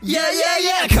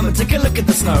Yeah, come and take a look at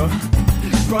the snow.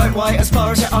 Bright white as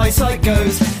far as your eyesight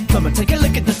goes. Come and take a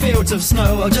look at the fields of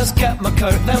snow. I'll just get my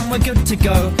coat, then we're good to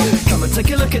go. Come and take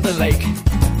a look at the lake.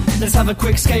 Let's have a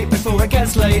quick skate before it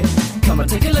gets late. Come and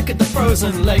take a look at the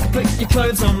frozen lake. Put your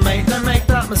clothes on, mate, don't make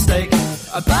that mistake.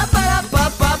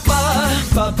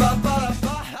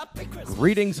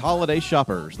 Greetings, holiday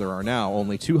shoppers. There are now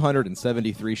only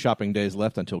 273 shopping days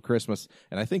left until Christmas,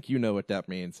 and I think you know what that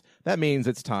means. That means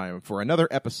it's time for another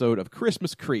episode of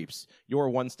Christmas Creeps, your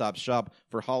one-stop shop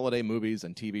for holiday movies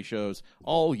and TV shows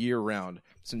all year round.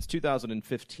 Since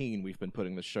 2015, we've been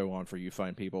putting this show on for you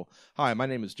fine people. Hi, my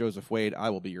name is Joseph Wade.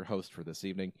 I will be your host for this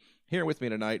evening. Here with me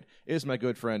tonight is my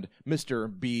good friend, Mr.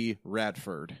 B.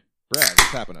 Radford. Brad,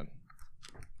 what's happening?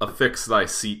 Affix thy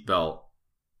seatbelt.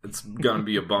 It's gonna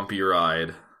be a bumpy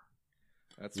ride.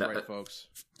 That's right, folks.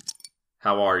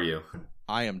 How are you?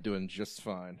 I am doing just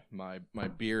fine. My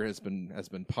beer has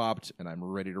been popped, and I'm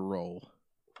ready to roll.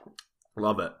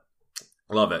 Love it.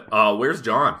 Where's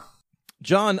John?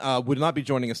 John would not be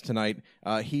joining us tonight.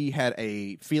 He had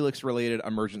a Felix-related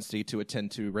emergency to attend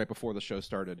to right before the show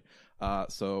started.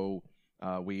 So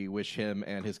we wish him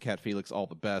and his cat Felix all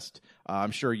the best. I'm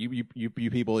sure you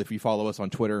people, if you follow us on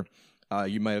Twitter,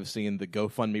 you might have seen the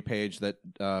GoFundMe page that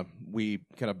we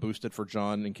kind of boosted for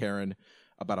John and Karen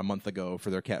about a month ago for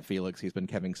their cat Felix. He's been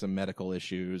having some medical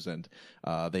issues, and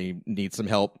they need some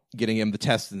help getting him the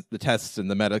tests and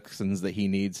the medicines that he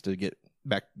needs to get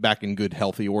back in good,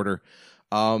 healthy order.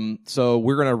 So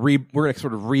we're gonna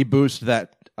sort of reboost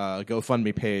that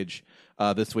GoFundMe page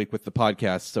this week with the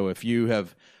podcast. So if you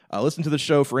have listened to the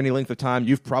show for any length of time,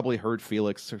 you've probably heard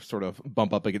Felix sort of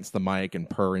bump up against the mic and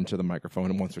purr into the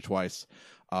microphone once or twice.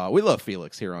 We love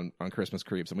Felix here on Christmas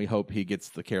Creeps, and we hope he gets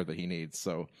the care that he needs.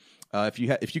 So if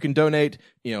you can donate,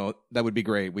 that would be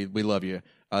great. We love you.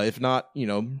 If not,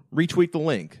 retweet the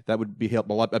link. That would be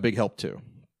a big help too.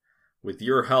 With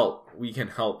your help, we can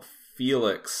help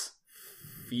Felix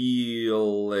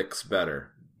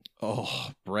better. Oh,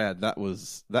 Brad,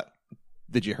 that.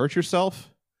 Did you hurt yourself?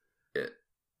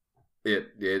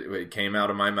 It came out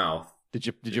of my mouth. Did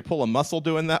you pull a muscle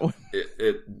doing that one?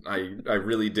 I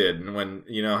really did. And when,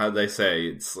 how they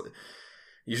say,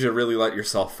 you should really let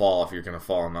yourself fall if you're going to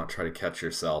fall and not try to catch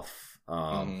yourself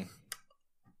when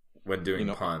doing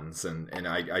puns. And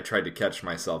I tried to catch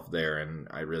myself there, and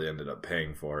I really ended up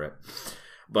paying for it.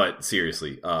 But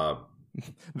seriously,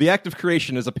 the act of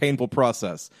creation is a painful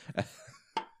process.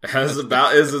 As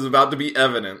is about to be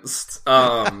evidenced.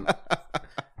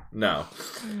 No.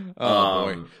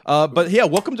 Oh boy. But yeah,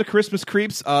 welcome to Christmas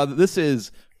Creeps. This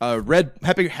is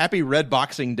happy Red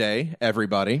Boxing Day,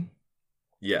 everybody.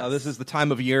 Yeah. This is the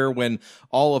time of year when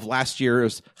all of last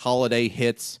year's holiday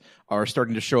hits are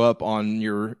starting to show up on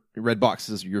your red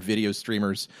boxes, your video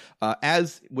streamers.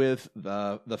 As with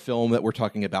the film that we're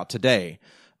talking about today,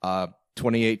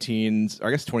 2018's, or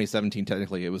I guess 2017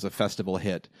 technically, it was a festival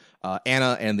hit,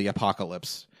 Anna and the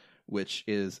Apocalypse, which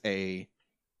is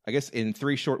I guess in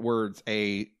three short words,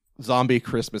 a zombie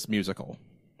Christmas musical.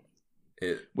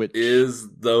 Which is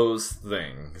those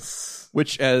things.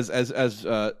 Which, as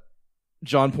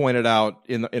John pointed out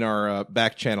in our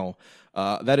back channel,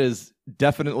 that is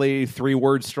definitely three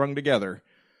words strung together.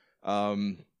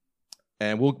 And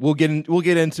we'll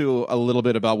get into a little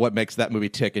bit about what makes that movie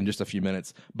tick in just a few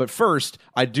minutes. But first,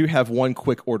 I do have one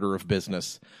quick order of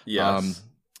business. Yes.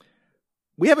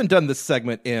 We haven't done this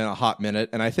segment in a hot minute,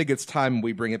 and I think it's time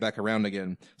we bring it back around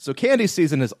again. So candy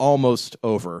season is almost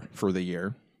over for the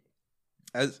year.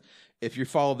 As if you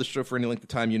follow the show for any length of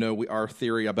time, our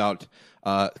theory about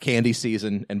candy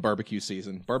season and barbecue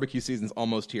season. Barbecue season's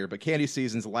almost here, but candy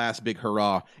season's last big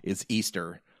hurrah is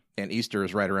Easter, and Easter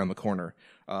is right around the corner.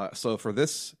 So for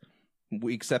this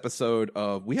week's episode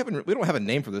of we don't have a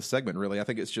name for this segment really. I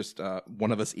think it's just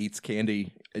one of us eats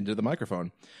candy into the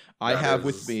microphone. I have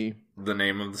with me the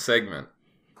name of the segment.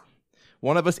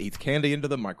 One of us eats candy into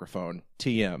the microphone.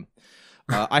 TM.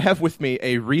 I have with me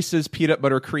a Reese's peanut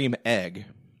butter cream egg,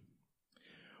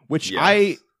 which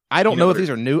yes. I don't know if these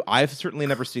are new. I've certainly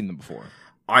never seen them before.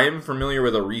 I am familiar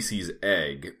with a Reese's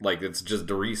egg, like it's just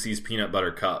a Reese's peanut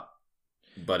butter cup,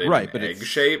 but in egg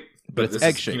shape. But it's this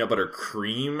egg is shape. Peanut butter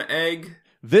cream egg.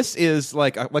 This is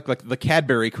like the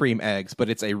Cadbury cream eggs, but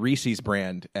it's a Reese's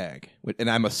brand egg, and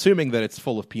I'm assuming that it's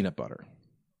full of peanut butter.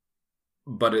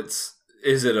 But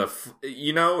is it how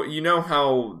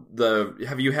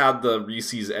have you had the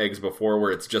Reese's eggs before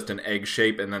where it's just an egg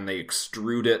shape and then they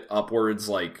extrude it upwards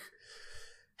like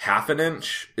half an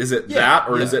inch? Is it that,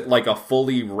 or is it like a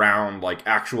fully round, like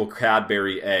actual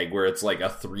Cadbury egg where it's like a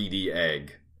 3D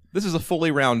egg? This is a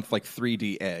fully round, like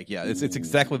 3D egg. Yeah, it's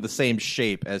exactly the same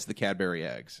shape as the Cadbury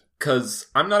eggs. Because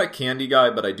I'm not a candy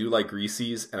guy, but I do like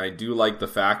Reese's, and I do like the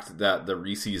fact that the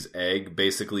Reese's egg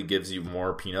basically gives you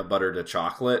more peanut butter to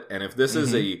chocolate. And if this this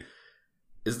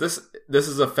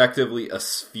is effectively a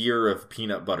sphere of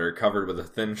peanut butter covered with a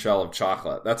thin shell of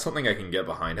chocolate. That's something I can get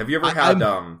behind. Have you ever had?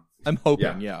 I'm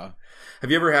hoping, yeah. Have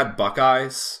you ever had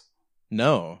Buckeyes?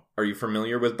 No. Are you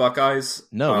familiar with Buckeyes?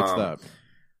 No, what's that?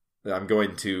 I'm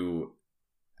going to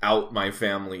out my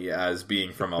family as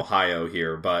being from Ohio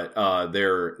here, but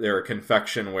they're a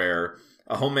confection where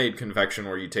a homemade confection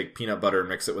where you take peanut butter and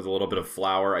mix it with a little bit of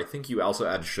flour. I think you also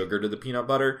add sugar to the peanut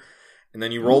butter, and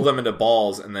then you roll them into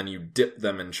balls, and then you dip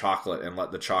them in chocolate and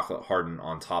let the chocolate harden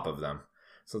on top of them.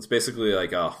 So it's basically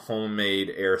like a homemade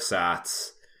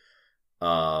ersatz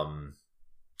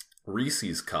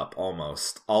Reese's cup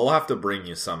almost. I'll have to bring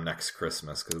you some next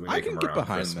Christmas because we make them around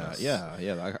Christmas. I can get behind that.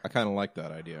 Yeah, I kind of like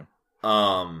that idea.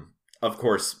 Of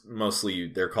course, mostly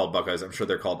they're called Buckeyes. I'm sure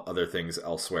they're called other things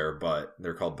elsewhere, but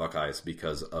they're called Buckeyes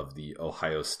because of the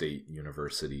Ohio State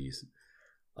University's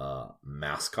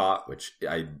mascot, which,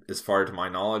 as far to my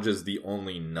knowledge, is the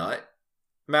only nut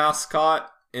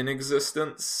mascot in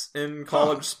existence in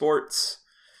college sports.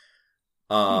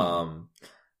 And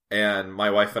my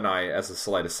wife and I, as a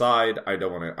slight aside, I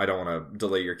don't want to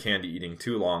delay your candy eating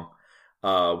too long.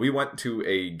 We went to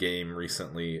a game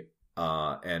recently.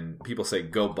 And people say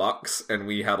 "Go Bucks," and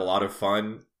we had a lot of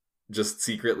fun just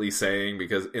secretly saying,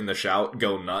 because in the shout,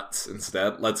 "Go Nuts"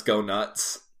 instead. Let's go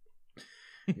nuts.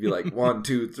 Be like 1,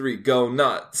 2, 3, go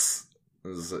nuts. It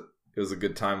was a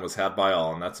good time was had by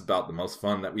all, and that's about the most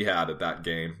fun that we had at that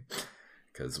game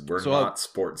because we're not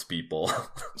sports people.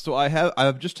 So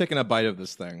I've just taken a bite of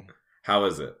this thing. How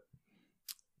is it?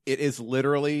 It is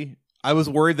literally. I was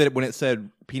worried that when it said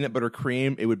peanut butter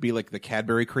cream, it would be like the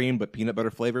Cadbury cream, but peanut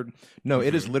butter flavored. No,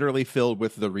 it is literally filled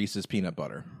with the Reese's peanut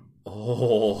butter.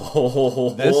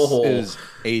 Oh, this is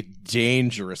a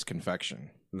dangerous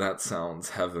confection. That sounds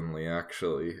heavenly,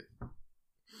 actually.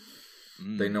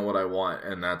 They know what I want,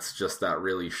 and that's just that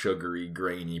really sugary,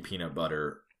 grainy peanut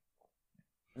butter.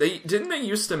 They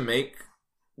used to make?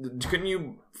 Couldn't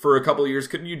you, for a couple of years,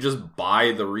 couldn't you just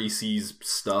buy the Reese's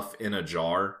stuff in a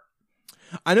jar?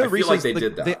 I know Reese's, feel like they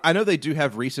did that. I know they do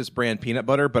have Reese's brand peanut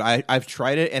butter, but I've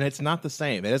tried it and it's not the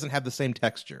same. It doesn't have the same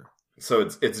texture. So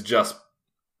it's just,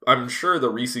 I'm sure the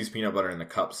Reese's peanut butter in the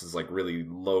cups is like really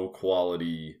low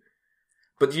quality.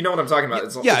 But you know what I'm talking about?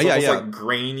 It's almost like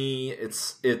grainy.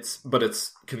 But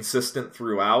it's consistent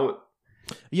throughout.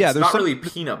 Yeah, it's not really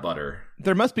peanut butter.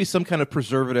 There must be some kind of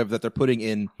preservative that they're putting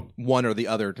in one or the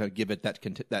other to give it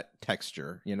that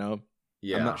texture. You know?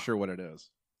 Yeah, I'm not sure what it is.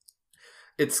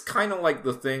 It's kind of like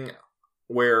the thing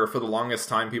where for the longest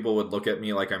time people would look at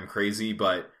me like I'm crazy,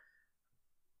 but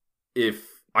if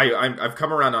I've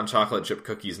come around on chocolate chip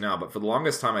cookies now, but for the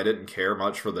longest time I didn't care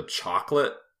much for the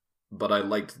chocolate, but I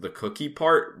liked the cookie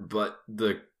part. But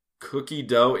the cookie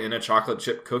dough in a chocolate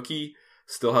chip cookie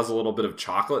still has a little bit of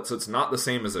chocolate, so it's not the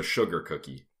same as a sugar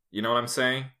cookie. You know what I'm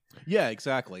saying? Yeah,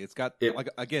 exactly. It's got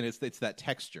it's that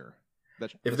texture.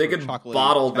 If they could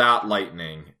bottle that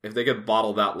lightning,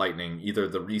 either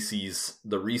the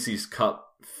Reese's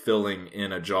cup filling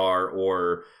in a jar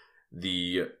or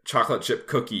the chocolate chip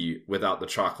cookie without the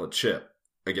chocolate chip,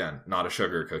 again, not a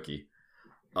sugar cookie,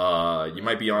 you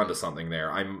might be onto something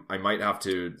there. I might have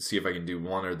to see if I can do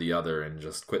one or the other and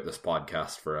just quit this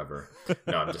podcast forever.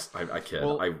 No, I kid.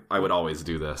 Well, I would always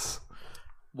do this.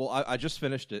 Well, I just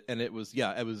finished it, and it was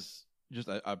just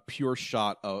a pure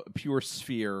shot, a pure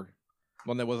sphere.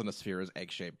 Well, that wasn't a sphere; it was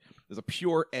egg shaped. There's a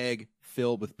pure egg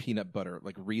filled with peanut butter,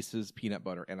 like Reese's peanut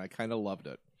butter, and I kind of loved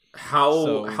it.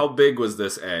 How big was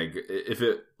this egg? If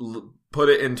it put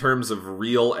it in terms of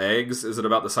real eggs, is it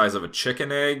about the size of a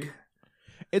chicken egg?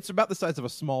 It's about the size of a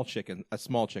small chicken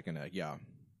egg. Yeah.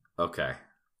 Okay.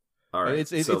 All right.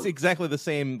 It's exactly the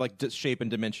same shape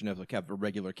and dimension of a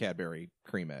regular Cadbury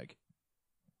cream egg.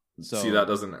 So, see, that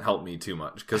doesn't help me too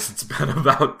much because it's been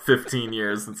about 15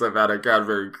 years since I've had a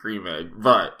Cadbury cream egg.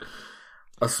 But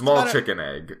a small chicken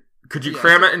egg, could you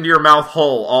cram it into your mouth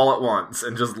whole all at once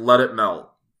and just let it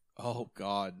melt? Oh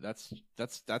God, that's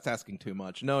asking too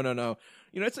much. No.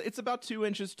 You know, it's about 2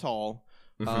 inches tall,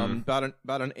 about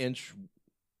an inch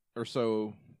or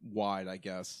so wide, I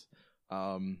guess.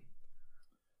 I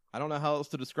don't know how else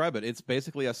to describe it. It's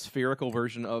basically a spherical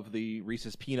version of the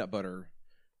Reese's peanut butter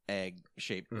egg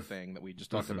shaped thing that we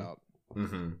just talked about,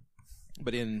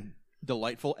 but in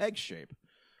delightful egg shape.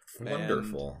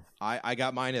 Wonderful. And I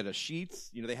got mine at a Sheetz.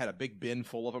 You know, they had a big bin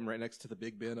full of them right next to the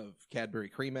big bin of Cadbury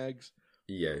cream eggs.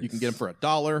 Yes. You can get them for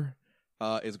 $1.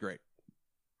 It's great.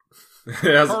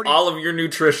 It has all of your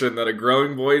nutrition that a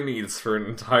growing boy needs for an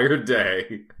entire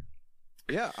day.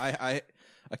 Yeah,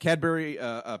 a Cadbury,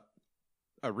 a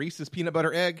Reese's peanut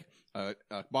butter egg, a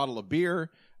bottle of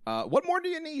beer. What more do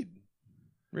you need?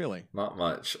 Really? Not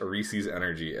much. A Reese's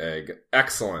Energy egg.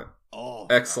 Excellent. Oh,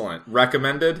 excellent.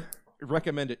 Recommended?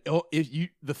 Recommended. Oh,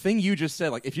 the thing you just said,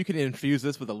 like if you can infuse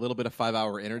this with a little bit of 5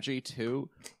 Hour Energy too,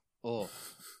 the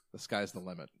sky's the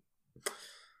limit.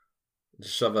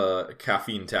 Just shove a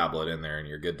caffeine tablet in there and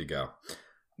you're good to go.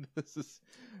 This is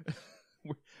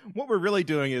what we're really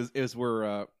doing is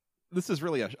we're this is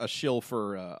really a shill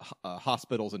for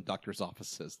hospitals and doctors'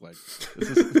 offices. Like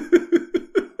this is.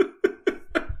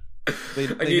 They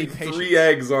I need patience. 3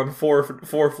 eggs on floor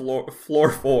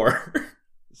 4.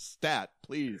 Stat,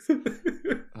 please.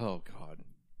 Oh God.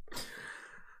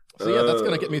 So yeah, that's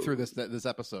gonna get me through this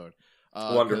episode.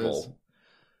 Wonderful.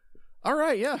 All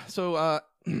right, yeah. So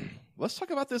let's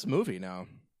talk about this movie now.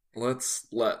 Let's.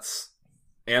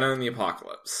 Anna and the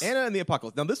Apocalypse. Anna and the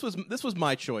Apocalypse. Now this was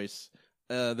my choice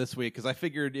this week because I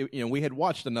figured we had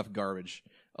watched enough garbage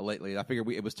lately. I figured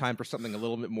it was time for something a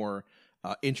little bit more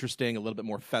interesting, a little bit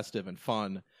more festive and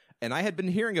fun. And I had been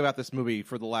hearing about this movie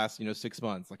for the last 6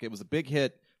 months. Like it was a big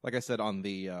hit, like I said, on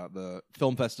the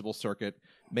film festival circuit.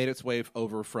 Made its way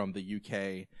over from the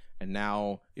UK, and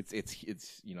now it's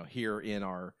here in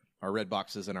our red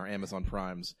boxes and our Amazon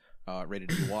Primes, ready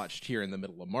to be watched here in the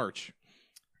middle of March.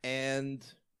 And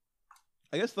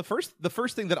I guess the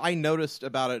first thing that I noticed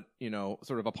about it,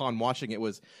 sort of upon watching it,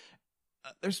 was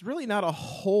there's really not a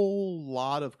whole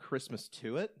lot of Christmas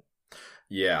to it.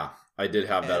 Yeah, I did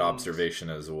have that observation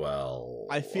as well.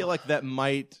 I feel like that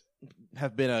might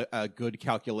have been a good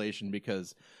calculation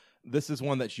because this is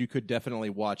one that you could definitely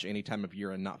watch any time of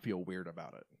year and not feel weird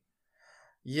about it.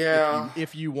 Yeah.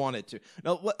 If you wanted to.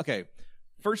 Now, okay.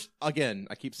 First, again,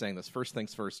 I keep saying this. First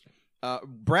things first.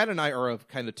 Brad and I are of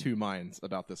kind of two minds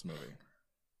about this movie.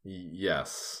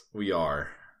 Yes, we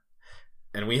are.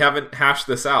 And we haven't hashed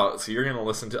this out, so you're going to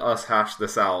listen to us hash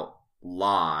this out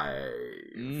live.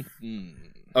 Mm-hmm.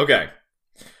 Okay.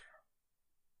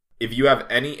 If you have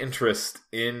any interest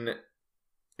in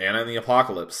Anna and the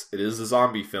Apocalypse, it is a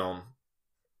zombie film,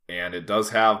 and it does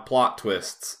have plot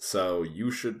twists, so you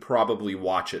should probably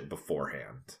watch it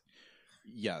beforehand.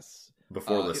 Yes.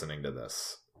 Before listening to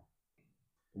this.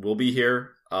 We'll be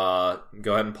here. Go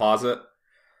ahead and pause it.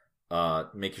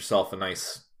 Make yourself a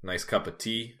nice cup of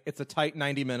tea. It's a tight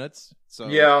 90 minutes. So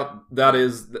yeah,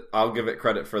 I'll give it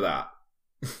credit for that.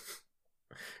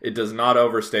 It does not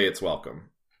overstay its welcome.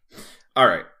 All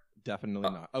right. Definitely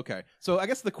not. Okay. So I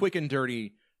guess the quick and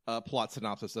dirty plot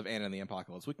synopsis of Anna and the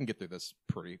Apocalypse. We can get through this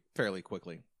fairly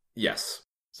quickly. Yes.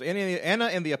 So Anna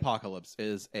and the Apocalypse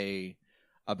is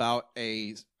about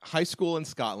a high school in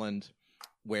Scotland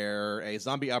where a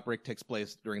zombie outbreak takes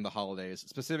place during the holidays,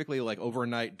 specifically like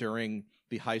overnight during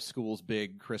the high school's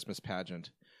big Christmas pageant.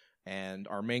 And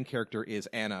our main character is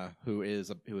Anna, who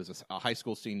is a high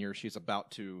school senior. She's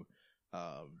about to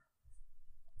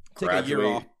take a year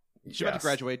off. She's about to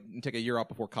graduate and take a year off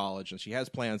before college, and she has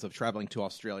plans of traveling to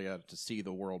Australia to see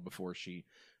the world before she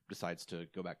decides to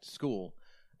go back to school.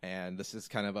 And this is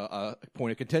kind of a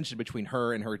point of contention between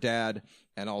her and her dad,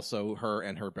 and also her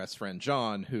and her best friend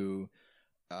John, who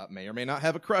may or may not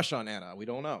have a crush on Anna. We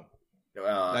don't know.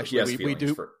 Actually, we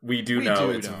do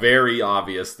know. It's very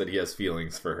obvious that he has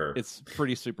feelings for her. It's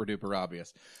pretty super duper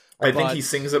obvious. I think he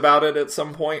sings about it at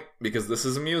some point because this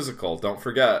is a musical. Don't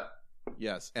forget.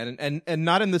 Yes, and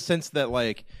not in the sense that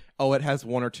like, oh, it has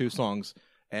one or two songs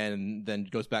and then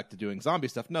goes back to doing zombie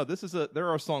stuff. No, there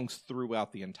are songs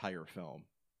throughout the entire film.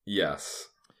 Yes.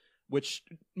 Which,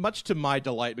 much to my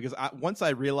delight, because once I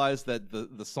realized that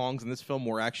the songs in this film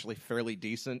were actually fairly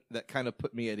decent, that kind of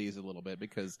put me at ease a little bit,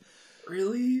 because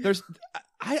really,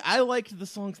 I liked the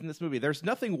songs in this movie. There's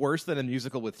nothing worse than a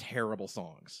musical with terrible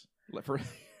songs,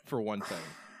 for one thing.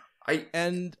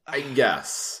 I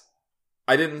guess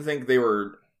I didn't think they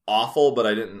were awful, but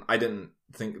I didn't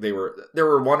think they were. There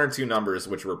were one or two numbers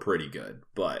which were pretty good,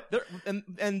 but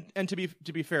and to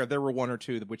be fair, there were one or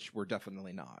two which were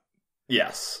definitely not.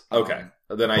 Yes. Okay.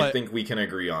 Then I think we can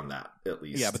agree on that at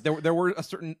least. Yeah, but there were a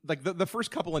certain, like the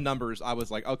first couple of numbers, I was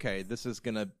like, okay, this is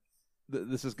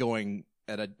going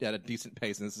at a decent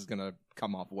pace, and this is gonna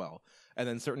come off well. And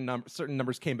then certain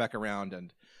numbers came back around,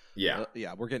 and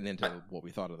we're getting into what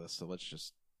we thought of this. So let's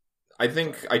just. I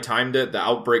think I timed it. The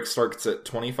outbreak starts at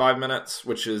 25 minutes,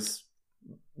 which is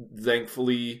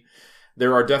thankfully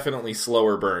there are definitely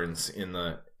slower burns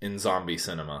in zombie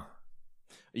cinema.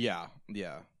 Yeah.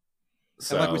 Yeah.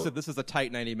 So, and like we said, this is a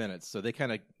tight 90 minutes, so they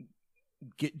kind of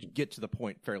get to the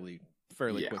point fairly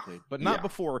quickly, but not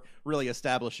before really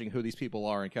establishing who these people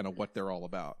are and kind of what they're all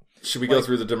about. Should we go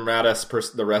through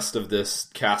the rest of this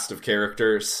cast of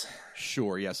characters?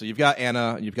 Sure, yeah. So you've got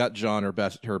Anna, you've got John, her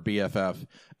BFF,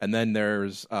 and then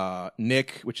there's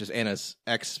Nick, which is Anna's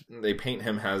ex. They paint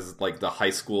him as like the high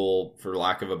school, for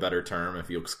lack of a better term, if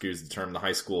you excuse the term, the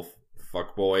high school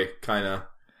fuckboy kind of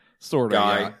sort of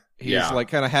guy. Yeah. He's like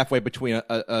kind of halfway between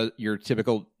your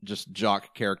typical just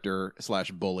jock character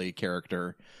 / bully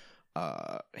character.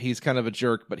 He's kind of a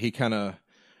jerk, but he kind of,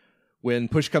 when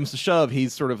push comes to shove,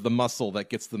 he's sort of the muscle that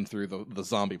gets them through the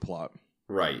zombie plot.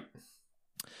 Right.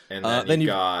 And then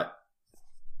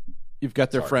you've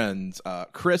got their friends,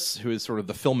 Chris, who is sort of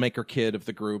the filmmaker kid of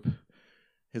the group.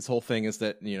 His whole thing is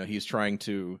that, you know, he's trying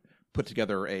to put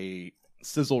together a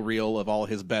sizzle reel of all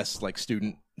his best like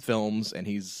student films, and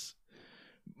he's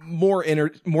more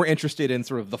interested in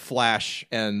sort of the flash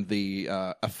and the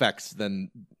effects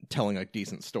than telling a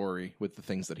decent story with the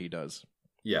things that he does.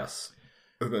 Yes.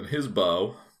 And then his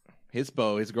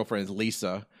girlfriend is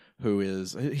Lisa,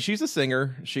 she's a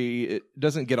singer. She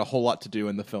doesn't get a whole lot to do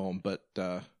in the film, but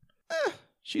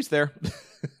she's there.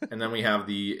 And then we have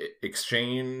the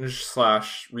exchange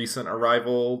 / recent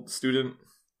arrival student,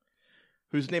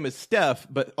 whose name is Steph,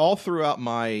 but all throughout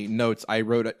my notes, I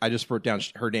just wrote down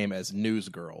her name as News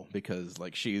Girl, because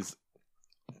like she's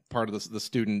part of the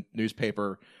student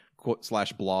newspaper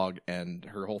 / blog, and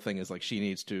her whole thing is like she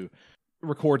needs to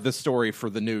record this story for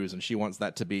the news, and she wants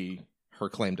that to be her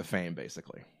claim to fame,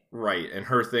 basically. Right, and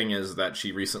her thing is that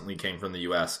she recently came from the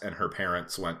U.S. and her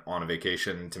parents went on a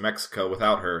vacation to Mexico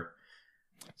without her.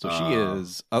 So she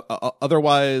is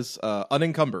otherwise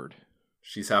unencumbered.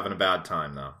 She's having a bad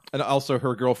time, though. And also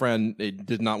her girlfriend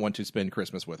did not want to spend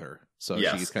Christmas with her. So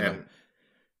yes, she's kind of...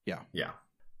 Yeah.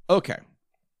 Okay.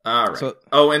 All right. So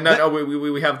and then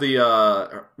we have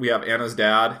we have Anna's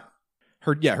dad.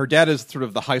 Her dad is sort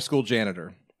of the high school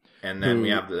janitor. And then we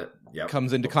have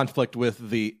comes into conflict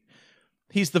with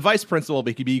he's the vice principal,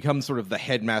 but he becomes sort of the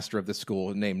headmaster of the school.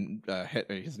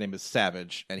 His name is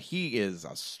Savage, and he is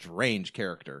a strange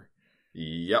character.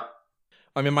 Yep.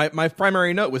 I mean, my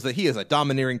primary note was that he is a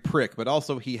domineering prick, but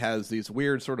also he has these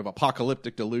weird sort of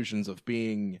apocalyptic delusions of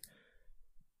being,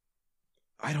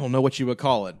 I don't know what you would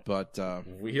call it, but...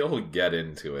 we'll get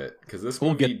into it, because this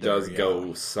movie does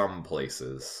go some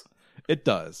places. It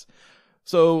does.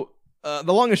 So,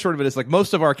 the long and short of it is, like,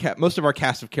 most of our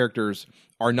cast of characters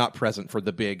are not present for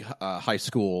the big high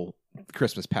school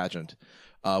Christmas pageant,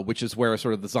 which is where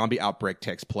sort of the zombie outbreak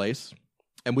takes place.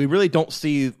 And we really don't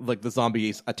see like the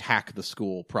zombies attack the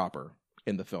school proper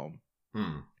in the film.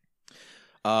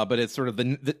 But it's sort of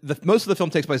the most of the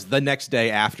film takes place the next day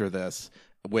after this,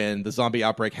 when the zombie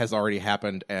outbreak has already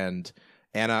happened, and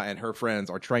Anna and her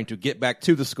friends are trying to get back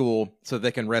to the school so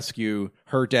they can rescue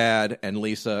her dad and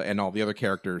Lisa and all the other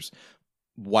characters,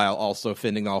 while also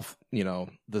fending off, you know,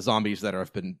 the zombies that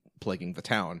have been plaguing the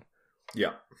town.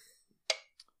 Yeah.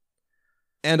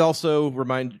 And also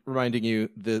reminding you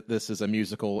that this is a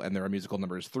musical, and there are musical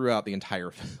numbers throughout the entire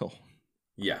film.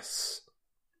 Yes.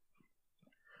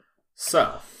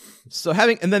 So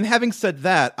having said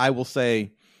that, I will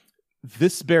say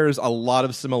this bears a lot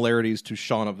of similarities to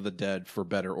Shaun of the Dead, for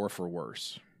better or for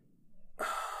worse.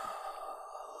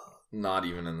 Not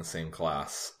even in the same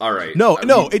class. All right.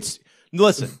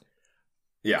 Listen.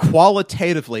 Yeah.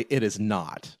 Qualitatively, it is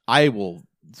not. I will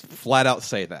flat out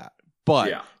say that.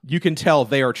 But you can tell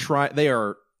they are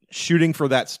shooting for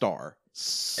that star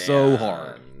so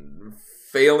hard.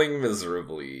 Failing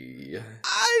miserably.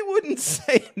 I wouldn't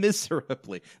say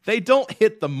miserably. They don't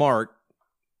hit the mark,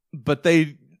 but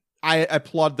I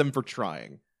applaud them for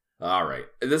trying. All right.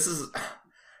 This is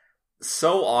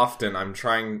so often I'm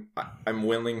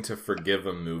willing to forgive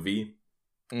a movie,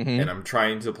 and I'm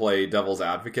trying to play devil's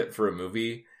advocate for a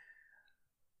movie.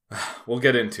 We'll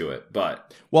get into it,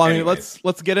 but I mean,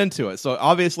 let's get into it. So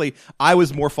obviously, I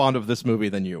was more fond of this movie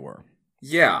than you were.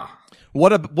 Yeah.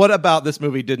 What about this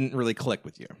movie didn't really click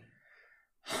with you?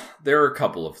 There are a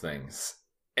couple of things,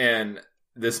 and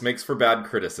this makes for bad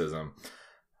criticism.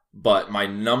 But my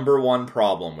number one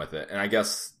problem with it, and I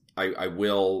guess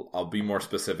I'll be more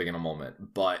specific in a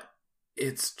moment, but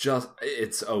it's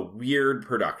a weird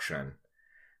production.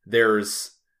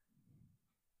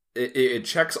 It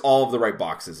checks all of the right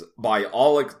boxes. By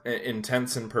all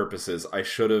intents and purposes, I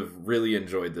should have really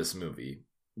enjoyed this movie.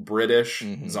 British,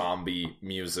 zombie,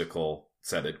 musical,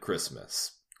 set at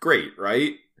Christmas. Great,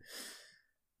 right?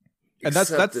 And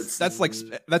that's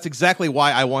exactly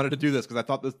why I wanted to do this, because I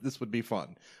thought this would be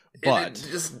fun. But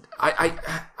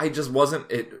I just wasn't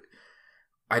it.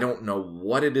 I don't know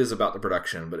what it is about the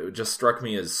production, but it just struck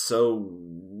me as so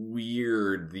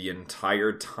weird the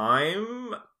entire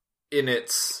time. I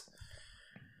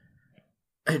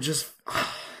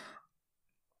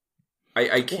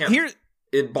can't.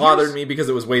 it bothered me because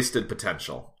it was wasted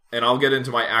potential. And I'll get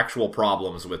into my actual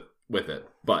problems with it.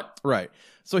 But right.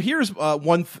 So here's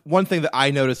one thing that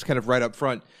I noticed kind of right up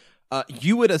front.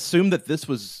 You would assume that this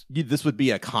would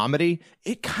be a comedy.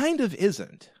 It kind of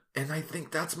isn't. And I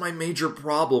think that's my major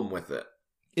problem with it.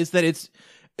 Is that it's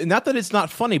not that it's not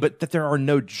funny, but that there are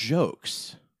no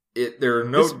jokes.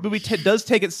 This movie does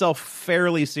take itself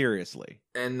fairly seriously.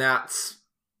 And that's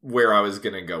where I was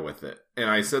going to go with it. And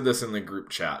I said this in the group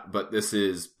chat, but this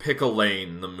is Pick a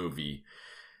Lane, the movie.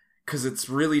 Because it's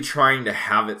really trying to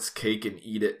have its cake and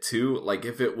eat it too. Like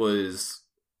if it was...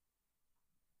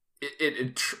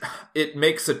 It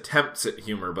makes attempts at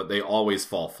humor, but they always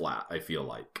fall flat, I feel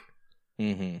like.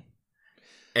 Mm-hmm.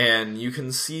 And you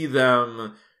can see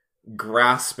them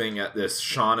grasping at this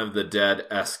Shaun of the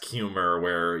Dead-esque humor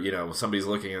where, you know, somebody's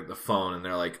looking at the phone and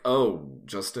they're like, oh,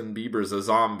 Justin Bieber's a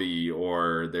zombie,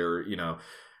 or they're, you know,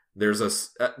 there's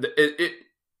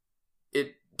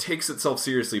it takes itself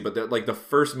seriously, but like the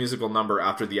first musical number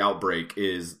after the outbreak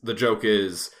the joke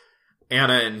is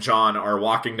Anna and John are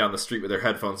walking down the street with their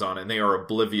headphones on, and they are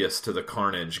oblivious to the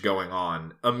carnage going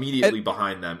on immediately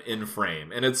behind them in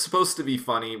frame. And it's supposed to be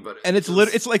funny, but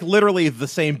it's like literally the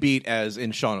same beat as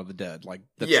in Shaun of the Dead. Like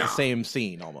that's the same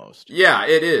scene almost. Yeah,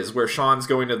 it is, where Sean's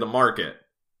going to the market.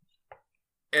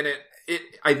 And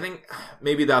I think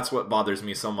maybe that's what bothers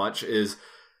me so much is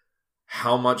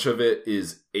how much of it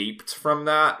is aped from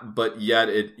that, but yet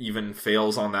it even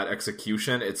fails on that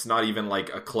execution. It's not even like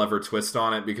a clever twist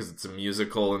on it because it's a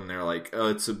musical and they're like, oh,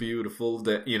 it's a beautiful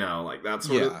day, you know, like that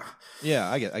sort of. Yeah,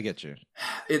 I get you.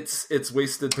 It's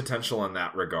wasted potential in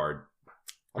that regard.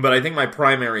 But I think my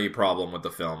primary problem with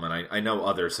the film, and I know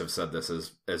others have said this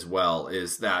as well,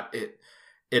 is that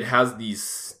it has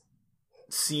these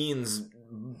scenes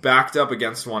backed up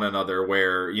against one another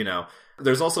where, you know,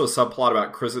 there's also a subplot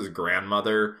about Chris's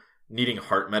grandmother needing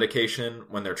heart medication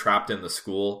when they're trapped in the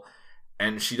school,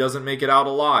 and she doesn't make it out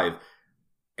alive.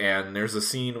 And there's a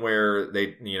scene where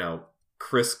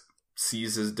Chris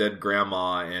sees his dead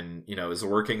grandma and, you know, is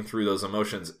working through those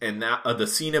emotions. And that the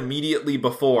scene immediately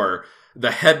before, the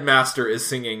headmaster is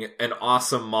singing an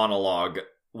awesome monologue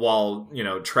while, you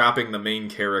know, trapping the main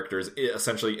characters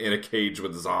essentially in a cage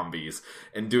with zombies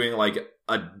and doing like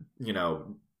a, you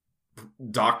know,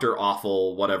 Dr.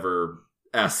 Awful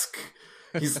whatever-esque.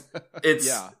 It's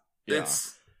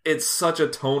such a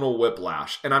tonal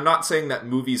whiplash. And I'm not saying that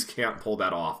movies can't pull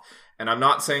that off. And I'm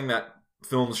not saying that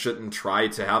films shouldn't try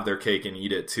to have their cake and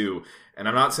eat it too. And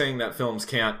I'm not saying that films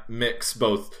can't mix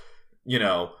both, you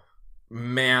know,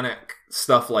 manic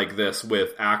stuff like this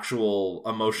with actual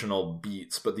emotional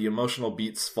beats. But the emotional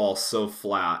beats fall so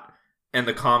flat and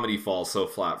the comedy falls so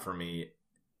flat for me.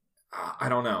 I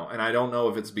don't know. And I don't know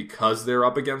if it's because they're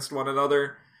up against one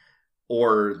another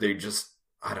or they just,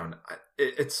 I don't know.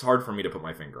 It's hard for me to put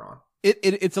my finger on.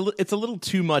 It's a little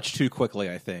too much too quickly,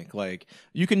 I think. Like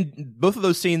both of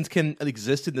those scenes can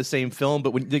exist in the same film,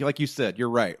 but when, like you said, you're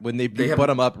right. When they put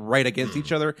them up right against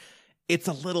each other, it's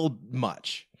a little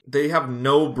much. They have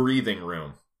no breathing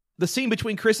room. The scene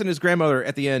between Chris and his grandmother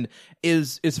at the end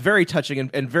is very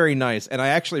touching and very nice, and I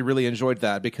actually really enjoyed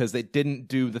that because they didn't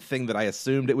do the thing that I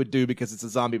assumed it would do because it's a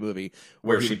zombie movie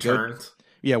where she turned.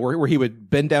 Yeah, where he would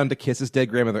bend down to kiss his dead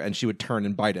grandmother and she would turn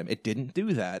and bite him. It didn't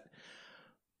do that.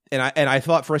 And I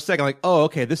thought for a second, like, oh,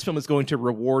 okay, this film is going to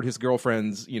reward his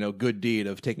girlfriend's, you know, good deed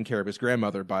of taking care of his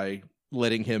grandmother by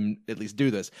letting him at least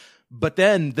do this. But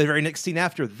then the very next scene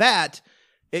after that,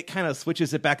 it kind of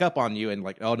switches it back up on you and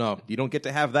like, oh no, you don't get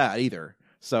to have that either.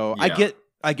 So yeah.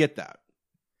 I get that.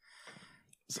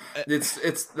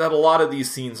 It's that a lot of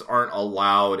these scenes aren't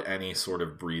allowed any sort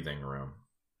of breathing room.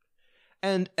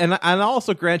 And I'll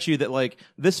also grant you that like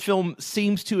this film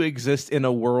seems to exist in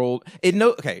a world it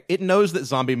knows that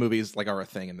zombie movies like are a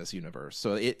thing in this universe.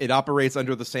 So it operates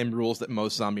under the same rules that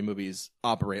most zombie movies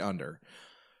operate under.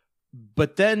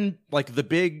 But then like the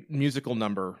big musical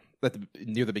number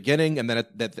near the beginning and then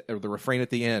the refrain at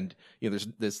the end, you know, there's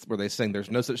this where they sing there's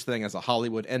no such thing as a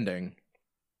Hollywood ending.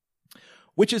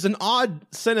 Which is an odd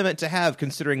sentiment to have,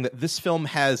 considering that this film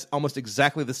has almost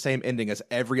exactly the same ending as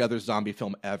every other zombie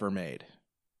film ever made.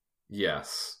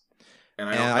 Yes. And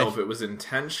I don't know if it was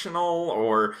intentional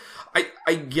or...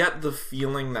 I get the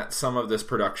feeling that some of this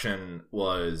production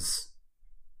was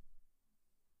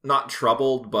not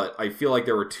troubled, but I feel like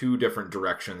there were two different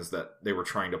directions that they were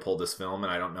trying to pull this film,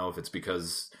 and I don't know if it's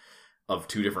because of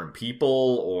two different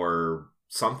people or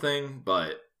something,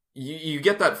 but you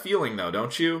get that feeling, though,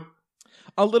 don't you?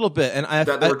 A little bit, and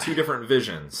that there were two different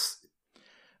visions.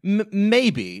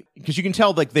 Maybe because you can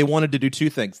tell like they wanted to do two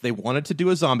things. They wanted to do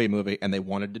a zombie movie, and they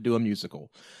wanted to do a musical.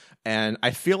 And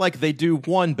I feel like they do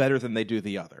one better than they do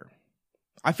the other.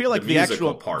 I feel like The the musical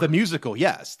actual part. the musical,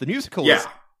 yes, the musical Yeah. is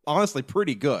honestly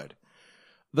pretty good.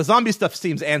 The zombie stuff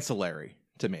seems ancillary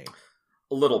to me.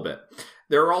 A little bit.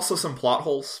 There are also some plot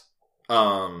holes.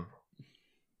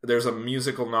 There's a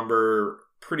musical number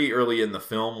pretty early in the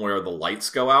film where the lights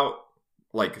go out.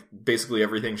 Like, basically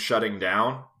everything's shutting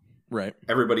down. Right.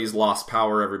 Everybody's lost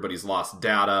power. Everybody's lost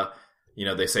data. You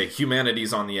know, they say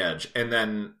humanity's on the edge. And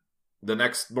then the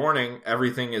next morning,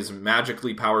 everything is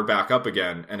magically powered back up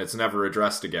again, and it's never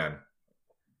addressed again.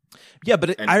 Yeah,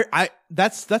 but And- I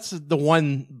that's the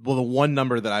one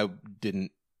number that I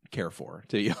didn't care for,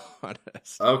 to be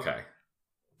honest. Okay.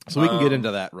 So we can get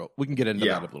into that. We can get into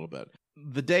yeah. that a little bit.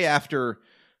 The day after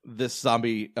this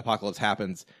zombie apocalypse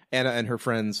happens, Anna and her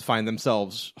friends find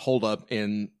themselves holed up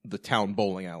in the town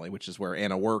bowling alley, which is where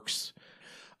Anna works.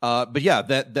 But yeah,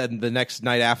 then the next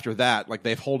night after that, like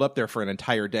they've holed up there for an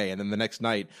entire day, and then the next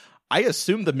night, I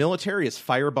assume the military is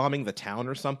firebombing the town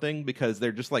or something because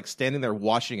they're just like standing there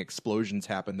watching explosions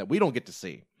happen that we don't get to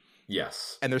see.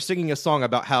 Yes. And they're singing a song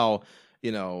about how,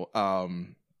 you know,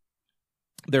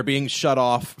 they're being shut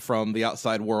off from the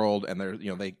outside world, and they're, you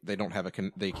know, they don't have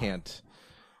they can't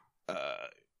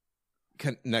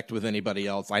connect with anybody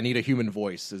else. I need a human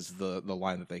voice is the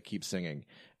line that they keep singing.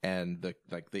 And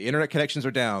the internet connections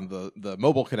are down, the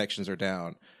mobile connections are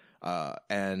down,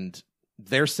 and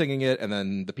they're singing it, and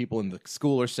then the people in the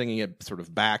school are singing it sort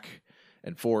of back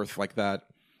and forth like that.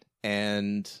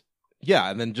 And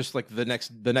yeah, and then just like the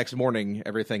next morning,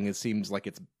 everything seems like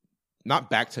it's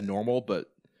not back to normal, but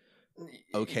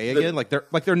okay again.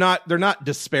 They're not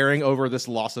despairing over this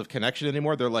loss of connection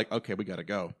anymore. They're like, okay, we gotta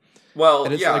go. Well,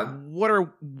 And it's yeah. like,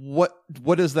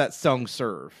 what does that song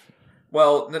serve?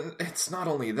 Well, it's not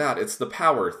only that; it's the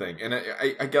power thing, and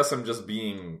I guess I'm just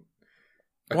being,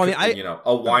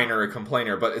 a whiner, a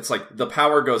complainer. But it's like the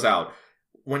power goes out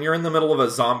when you're in the middle of a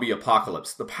zombie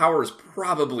apocalypse. The power is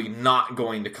probably not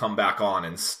going to come back on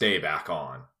and stay back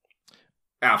on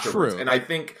afterwards. True. And I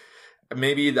think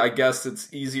I guess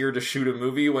it's easier to shoot a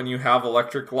movie when you have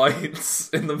electric lights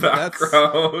in the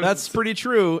background. That's pretty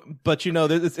true, but you know,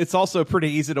 it's also pretty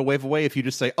easy to wave away if you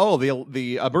just say, "Oh,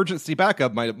 the emergency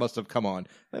backup must have come on."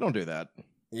 They don't do that.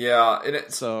 Yeah, and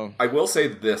So I will say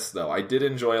this though, I did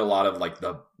enjoy a lot of like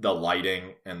the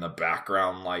lighting and the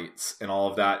background lights and all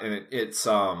of that, and it's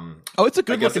it's a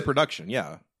good looking production,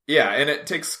 yeah. Yeah, and it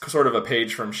takes sort of a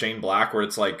page from Shane Black where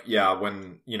it's like, yeah,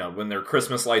 when there are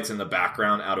Christmas lights in the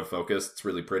background out of focus, it's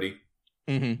really pretty.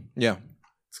 Mm-hmm. Yeah.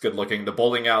 It's good looking. The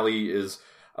bowling alley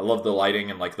I love the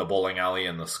lighting and like the bowling alley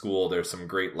and the school. There's some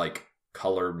great like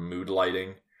color mood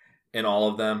lighting in all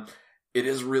of them. It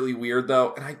is really weird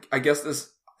though. And I guess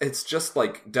it's just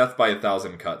like death by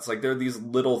 1,000 cuts. Like there are these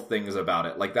little things about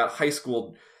it. Like that high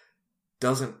school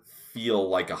doesn't feel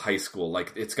like a high school.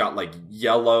 Like it's got like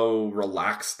yellow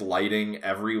relaxed lighting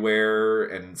everywhere,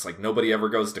 and it's like nobody ever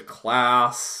goes to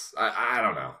class. I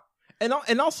don't know.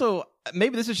 And also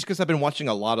maybe this is just because I've been watching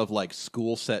a lot of like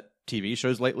school set TV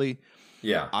shows lately.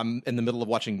 Yeah, I'm in the middle of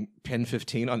watching Pen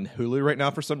 15 on Hulu right now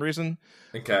for some reason.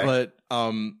 Okay, but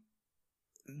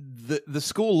the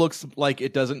school looks like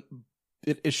it doesn't.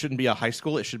 It shouldn't be a high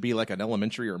school. It should be like an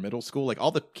elementary or middle school. Like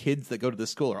all the kids that go to this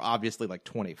school are obviously like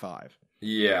 25.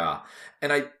 Yeah,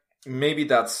 and I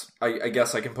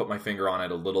guess I can put my finger on it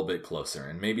a little bit closer,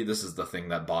 and maybe this is the thing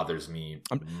that bothers me.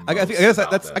 I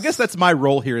guess that's my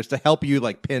role here is to help you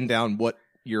like pin down what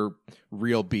your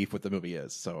real beef with the movie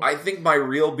is. So I think my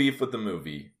real beef with the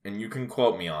movie, and you can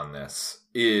quote me on this,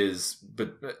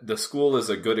 but the school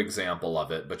is a good example of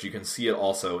it, but you can see it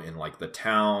also in like the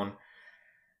town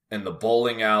and the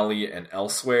bowling alley and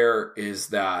elsewhere, is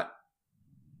that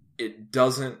it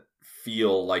doesn't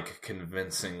feel like a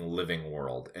convincing living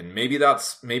world. And maybe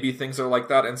things are like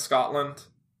that in Scotland.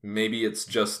 Maybe it's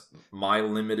just my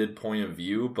limited point of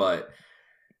view, but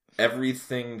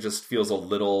everything just feels a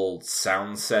little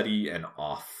sound-setty and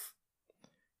off.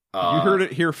 You heard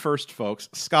it here first, folks.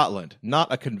 Scotland,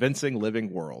 not a convincing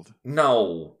living world.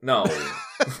 No.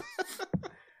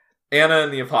 Anna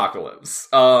and the Apocalypse.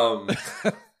 I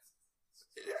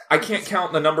can't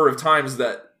count the number of times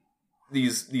that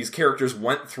these characters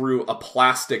went through a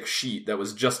plastic sheet that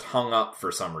was just hung up for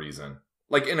some reason,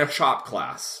 like in a shop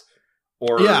class,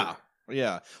 or yeah.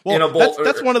 Well,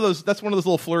 that's one of those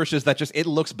little flourishes that just it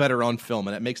looks better on film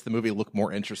and it makes the movie look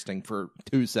more interesting for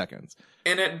 2 seconds.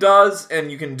 And it does, and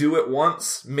you can do it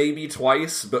once, maybe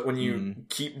twice, but when you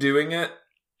keep doing it,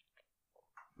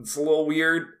 it's a little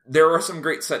weird. There are some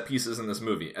great set pieces in this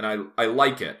movie, and I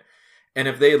like it. And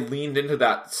if they had leaned into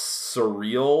that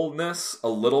surrealness a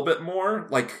little bit more,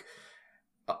 like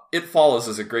It Follows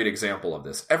is a great example of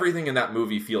this. Everything in that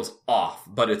movie feels off,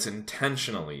 but it's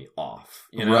intentionally off.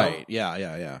 You know? Right.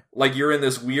 Yeah. Like you're in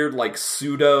this weird, like,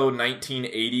 pseudo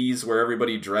 1980s where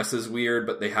everybody dresses weird,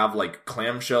 but they have like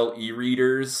clamshell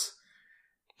e-readers.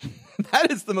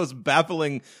 That is the most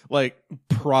baffling, like,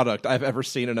 product I've ever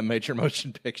seen in a major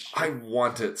motion picture. I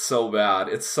want it so bad.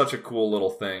 It's such a cool little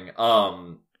thing.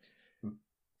 But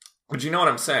you know what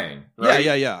I'm saying, right?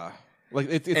 Yeah. Like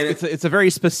it's a very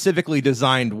specifically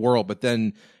designed world, but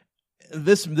then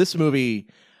this movie,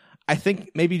 I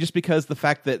think maybe just because the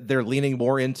fact that they're leaning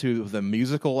more into the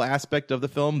musical aspect of the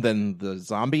film than the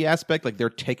zombie aspect, like they're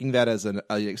taking that as an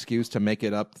excuse to make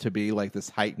it up to be like this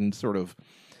heightened sort of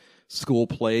school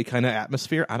play kind of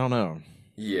atmosphere. I don't know.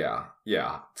 Yeah.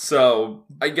 So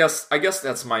I guess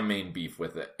that's my main beef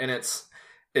with it, and it's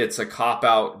a cop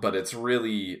out, but it's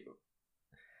really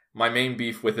my main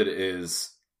beef with it is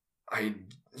when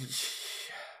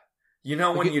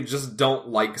you just don't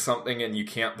like something and you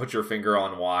can't put your finger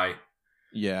on why.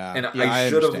 Yeah. And I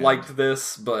should have liked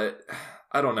this, but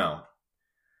I don't know.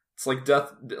 It's like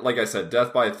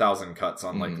death by 1,000 cuts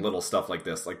on like little stuff like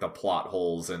this, like the plot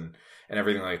holes and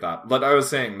everything like that. But I was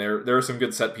saying there are some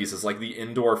good set pieces, like the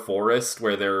indoor forest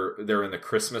where they're in the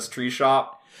Christmas tree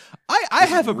shop. I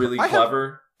have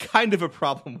clever. Kind of a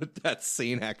problem with that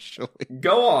scene, actually.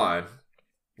 Go on.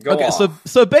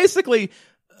 So basically,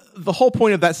 the whole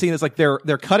point of that scene is like they're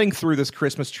cutting through this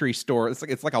Christmas tree store.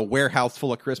 It's like a warehouse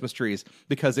full of Christmas trees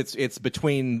because it's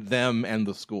between them and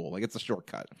the school. Like it's a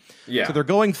shortcut. Yeah. So they're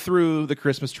going through the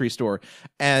Christmas tree store,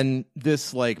 and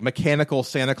this like mechanical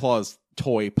Santa Claus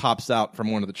toy pops out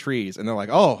from one of the trees, and they're like,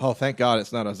 "Oh, thank God,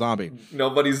 it's not a zombie."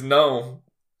 Nobody's known.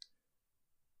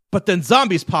 But then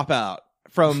zombies pop out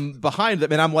from behind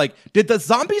them, and I'm like, "Did the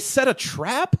zombies set a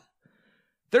trap?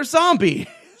 They're zombies."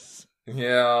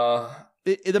 Yeah.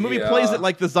 The movie plays it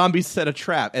like the zombies set a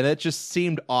trap, and it just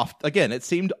seemed off. Again, it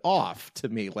seemed off to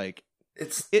me. Like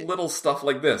it's little stuff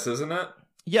like this, isn't it?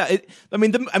 Yeah. I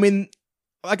mean,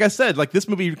 like I said, like this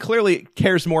movie clearly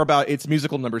cares more about its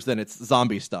musical numbers than its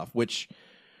zombie stuff. Which,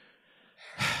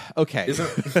 okay,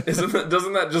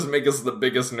 doesn't that just make us the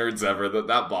biggest nerds ever?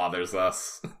 That bothers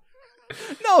us.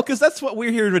 No, because that's what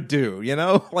we're here to do, you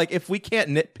know? Like, if we can't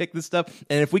nitpick this stuff,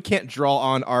 and if we can't draw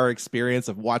on our experience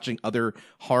of watching other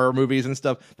horror movies and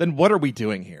stuff, then what are we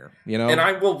doing here, you know? And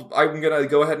I'm going to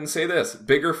go ahead and say this.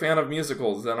 Bigger fan of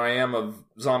musicals than I am of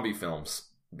zombie films.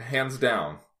 Hands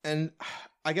down. And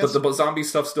I guess... But the zombie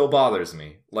stuff still bothers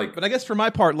me. But I guess for my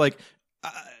part, like,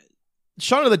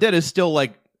 Shaun of the Dead is still,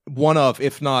 like, one of,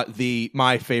 if not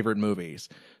my favorite movies.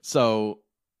 So,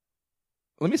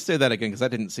 let me say that again, because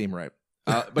that didn't seem right.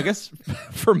 But I guess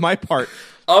for my part,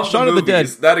 of Shaun the of the Dead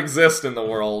that exist in the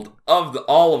world,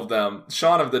 all of them,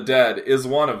 Shaun of the Dead is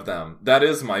one of them. That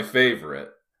is my favorite.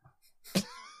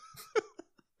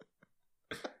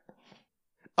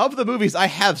 Of the movies I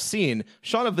have seen,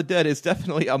 Shaun of the Dead is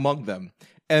definitely among them.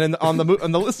 And on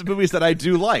the list of movies that I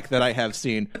do like that I have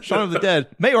seen, Shaun of the Dead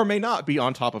may or may not be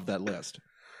on top of that list.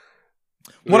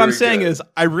 What I'm saying is,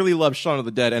 I really love Shaun of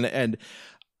the Dead, and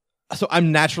so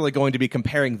I'm naturally going to be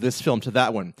comparing this film to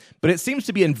that one. But it seems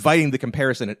to be inviting the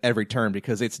comparison at every turn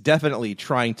because it's definitely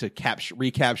trying to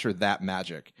recapture that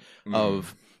magic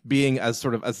of being as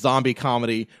sort of a zombie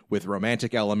comedy with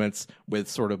romantic elements, with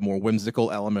sort of more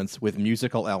whimsical elements, with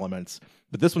musical elements.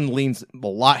 But this one leans a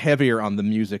lot heavier on the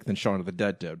music than Shaun of the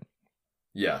Dead did.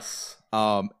 Yes.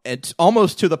 It's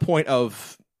almost to the point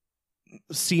of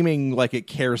seeming like it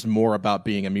cares more about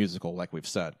being a musical, like we've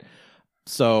said.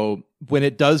 So when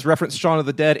it does reference Shaun of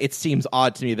the Dead, it seems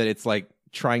odd to me that it's like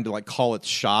trying to like call its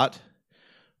shot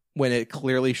when it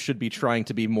clearly should be trying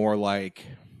to be more like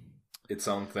its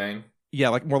own thing. Yeah,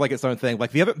 like more like its own thing.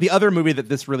 Like the other movie that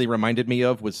this really reminded me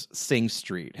of was Sing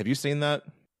Street. Have you seen that?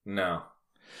 No.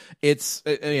 It's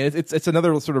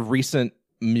another sort of recent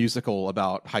musical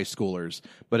about high schoolers,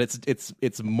 but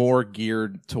it's more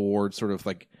geared towards sort of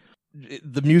like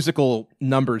the musical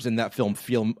numbers in that film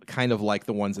feel kind of like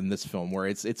the ones in this film, where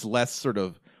it's less sort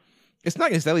of, it's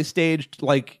not necessarily staged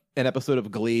like an episode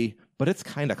of Glee, but it's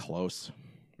kind of close.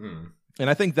 And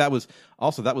I think that was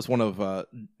one of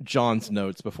John's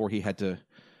notes before he had to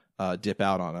dip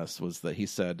out on us, was that he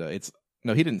said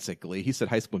he didn't say Glee, he said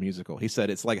High School Musical. He said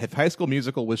it's like if High School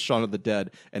Musical was Shaun of the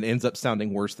Dead and ends up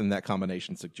sounding worse than that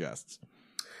combination suggests.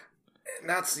 And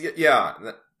that's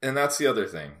the other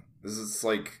thing. This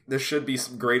like, this should be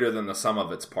greater than the sum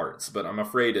of its parts, but I'm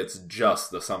afraid it's just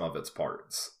the sum of its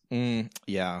parts.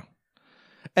 Yeah.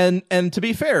 And to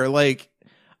be fair, like,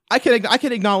 I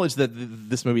can acknowledge that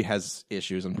this movie has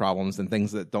issues and problems and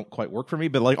things that don't quite work for me,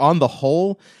 but like on the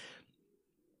whole,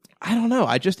 I don't know.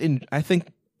 I think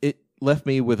left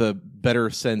me with a better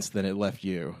sense than it left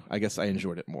you. I guess I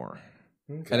enjoyed it more.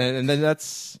 Okay. And then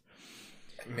that's...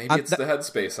 Maybe it's the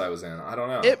headspace I was in. I don't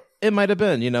know. It might have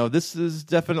been. You know, this is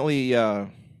definitely an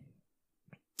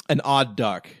odd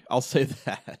duck. I'll say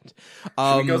that.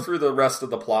 Should we go through the rest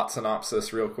of the plot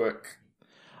synopsis real quick?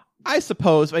 I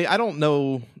suppose. I don't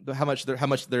know how much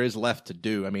there is left to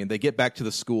do. I mean, they get back to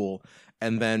the school,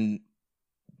 and then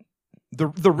the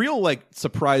real like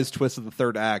surprise twist of the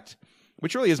third act,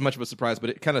 which really isn't much of a surprise,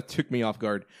 but it kind of took me off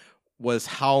guard, was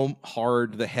how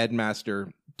hard the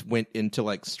headmaster went into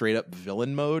like straight up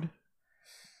villain mode.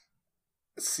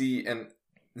 See, and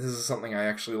this is something I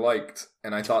actually liked,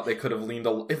 and I thought they could have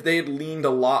if they had leaned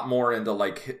a lot more into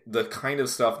like the kind of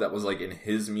stuff that was like in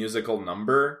his musical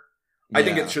number. Yeah. I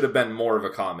think it should have been more of a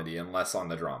comedy and less on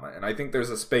the drama, and I think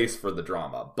there's a space for the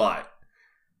drama, but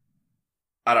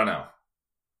I don't know.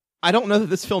 I don't know that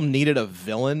this film needed a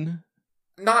villain.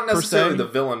 Not necessarily the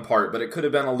villain part, but it could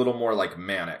have been a little more like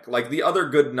manic. Like the other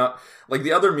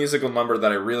the other musical number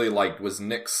that I really liked was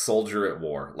Nick's Soldier at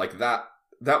War. Like that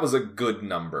was a good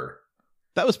number.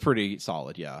 That was pretty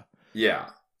solid, yeah. Yeah.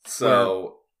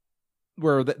 So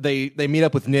where they meet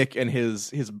up with Nick and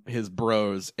his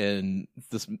bros in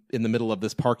the middle of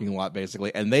this parking lot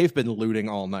basically, and they've been looting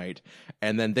all night.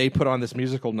 And then they put on this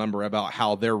musical number about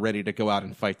how they're ready to go out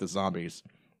and fight the zombies.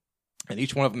 And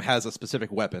each one of them has a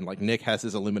specific weapon. Like Nick has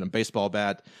his aluminum baseball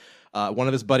bat. One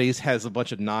of his buddies has a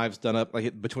bunch of knives done up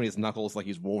like between his knuckles, like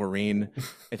he's Wolverine,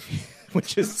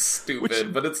 which is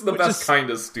stupid. But it's the best kind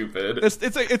of stupid.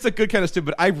 It's a good kind of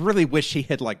stupid. I really wish he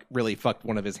had like really fucked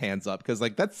one of his hands up because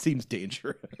like that seems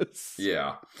dangerous.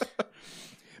 Yeah.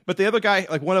 But the other guy,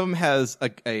 like one of them has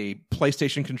a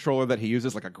PlayStation controller that he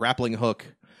uses like a grappling hook.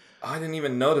 I didn't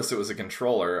even notice it was a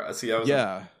controller. See, I was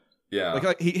yeah.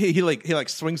 Like he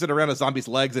swings it around a zombie's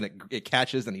legs and it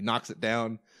catches and he knocks it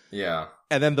down. Yeah.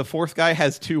 And then the fourth guy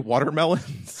has 2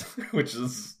 watermelons, which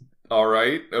is all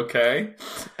right. Okay.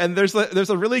 And there's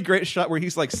a really great shot where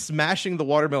he's like smashing the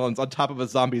watermelons on top of a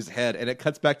zombie's head, and it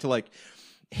cuts back to like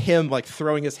him like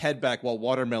throwing his head back while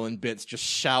watermelon bits just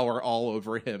shower all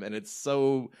over him, and it's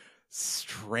so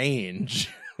strange.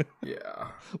 Yeah.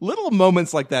 Little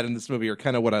moments like that in this movie are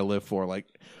kind of what I live for. Like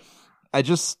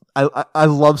I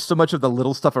love so much of the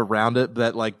little stuff around it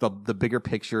that like the bigger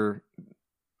picture,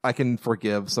 I can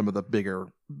forgive some of the bigger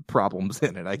problems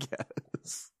in it, I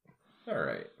guess. All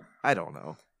right. I don't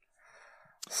know.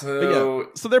 So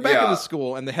they're back in the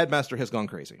school, and the headmaster has gone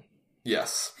crazy.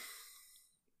 Yes.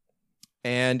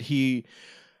 And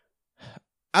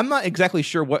I'm not exactly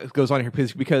sure what goes on here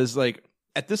because like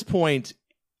at this point,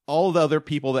 all the other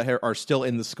people that are still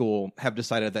in the school have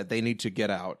decided that they need to get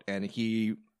out, and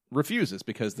he refuses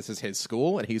because this is his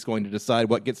school and he's going to decide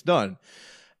what gets done.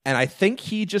 And I think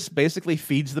he just basically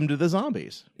feeds them to the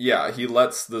zombies. Yeah, he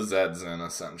lets the Zeds in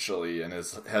essentially, and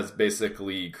has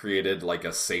basically created like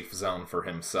a safe zone for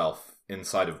himself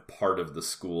inside of part of the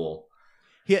school.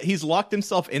 He's locked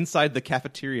himself inside the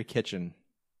cafeteria kitchen.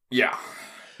 Yeah.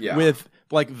 Yeah. With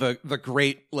like the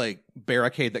great like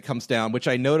barricade that comes down, which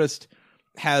I noticed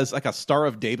has like a Star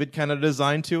of David kind of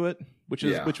design to it, which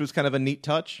was kind of a neat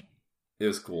touch. It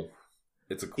was cool.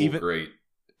 It's a cool grate.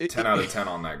 10 out of 10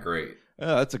 on that grate.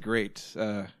 Oh, that's a great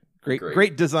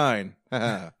design.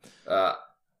 Oh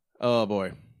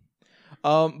boy.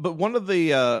 But one of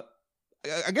the,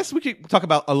 I guess we could talk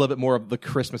about a little bit more of the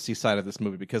Christmassy side of this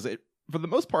movie, because for the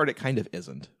most part, it kind of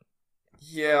isn't.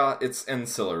 Yeah, it's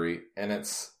ancillary, and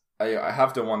I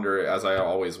have to wonder, as I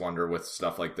always wonder with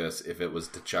stuff like this, if it was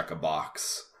to check a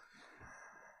box.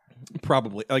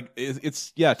 Probably, like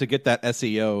it's to get that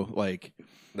SEO, like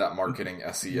that marketing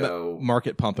SEO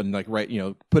market pumping, like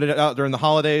put it out during the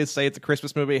holidays, say it's a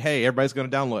Christmas movie, hey, everybody's going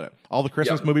to download it. All the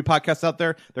Christmas movie podcasts out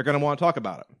there, they're going to want to talk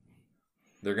about it.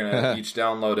 They're going to each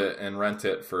download it and rent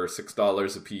it for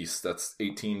 $6 a piece. That's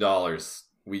 $18.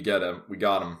 We get them. We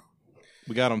got them.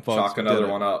 We got them, folks. Chalk another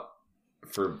one up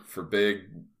for big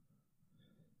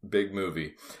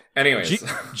movie. Anyways,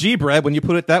 Gee, Brad, when you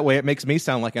put it that way, it makes me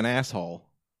sound like an asshole.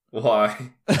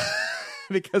 Why?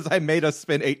 Because I made us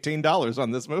spend $18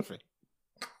 on this movie.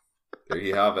 There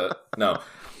you have it. No.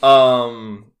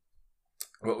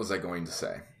 What was I going to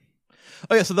say?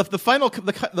 Oh yeah, so the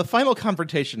final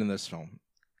confrontation in this film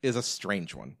is a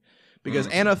strange one, because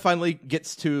Anna finally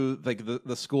gets to like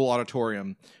the school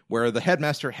auditorium where the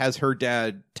headmaster has her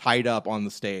dad tied up on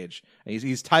the stage. And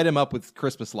he's tied him up with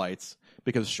Christmas lights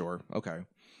because sure, okay.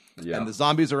 Yeah. And the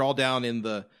zombies are all down in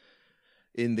the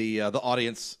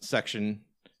audience section,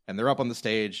 and they're up on the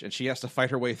stage, and she has to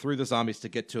fight her way through the zombies to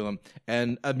get to them,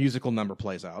 and a musical number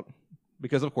plays out,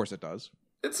 because of course it does.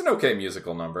 It's an okay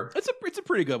musical number. It's a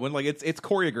pretty good one. Like it's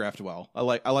choreographed well. I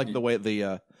like the way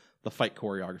the fight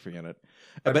choreography in it.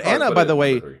 But Anna, by the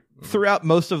way, throughout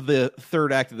most of the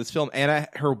third act of this film, Anna,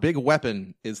 her big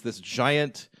weapon is this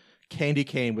giant candy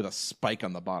cane with a spike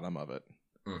on the bottom of it.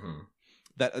 Mm-hmm.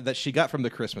 That she got from the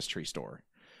Christmas tree store.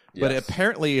 Yes. But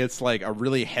apparently it's like a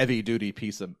really heavy duty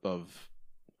piece of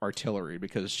artillery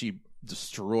because she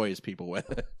destroys people with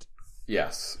it.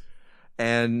 Yes.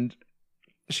 And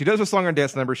she does a song and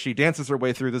dance number. She dances her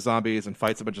way through the zombies and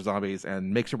fights a bunch of zombies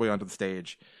and makes her way onto the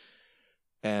stage.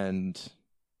 And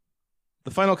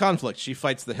the final conflict, she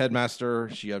fights the headmaster.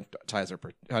 She unties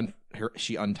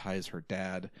she unties her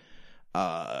dad.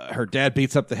 Her dad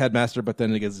beats up the headmaster, but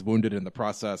then he gets wounded in the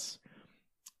process.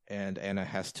 And Anna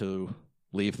has to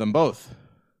leave them both.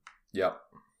 Yep.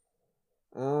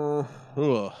 And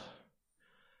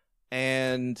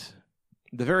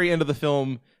the very end of the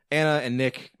film, Anna and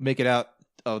Nick make it out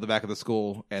of the back of the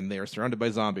school, and they are surrounded by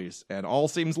zombies, and all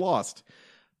seems lost.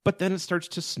 But then it starts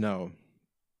to snow.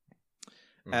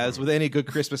 Mm-hmm. As with any good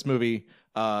Christmas movie,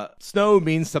 snow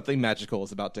means something magical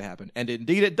is about to happen. And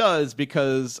indeed it does,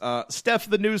 because Steph,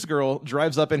 the news girl,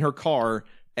 drives up in her car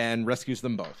and rescues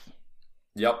them both.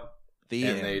 Yep. The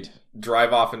and end. They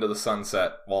drive off into the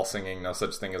sunset while singing No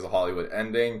Such Thing as a Hollywood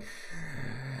Ending,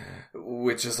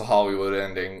 which is a Hollywood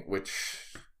ending, which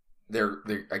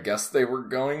I guess they were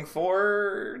going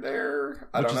for there.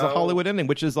 I don't know. Which is a Hollywood ending,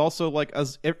 which is also like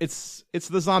it's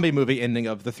the zombie movie ending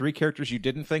of the three characters you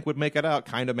didn't think would make it out,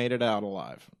 kind of made it out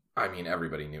alive. I mean,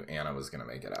 everybody knew Anna was going to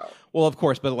make it out. Well, of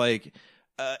course, but like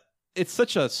it's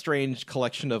such a strange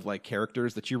collection of like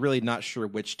characters that you're really not sure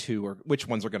which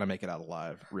ones are going to make it out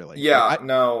alive. Really, yeah.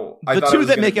 Like, the two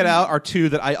that make it out are two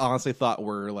that I honestly thought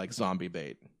were like zombie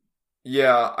bait.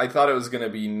 Yeah, I thought it was going to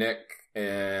be Nick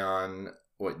and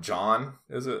John,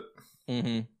 is it?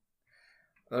 Mm-hmm.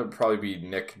 That would probably be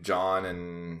Nick, John,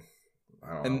 and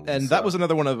I don't know. And that was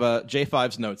another one of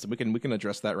J5's notes, and we can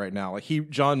address that right now. Like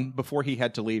John, before he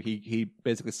had to leave, he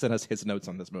basically sent us his notes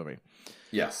on this movie.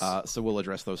 Yes. So we'll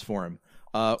address those for him.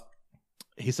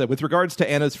 He said, with regards to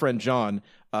Anna's friend John,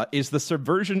 is the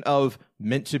subversion of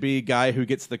meant to be guy who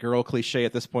gets the girl cliche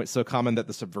at this point so common that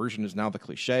the subversion is now the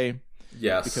cliche?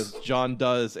 Yes. Because John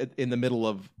does, in the middle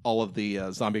of all of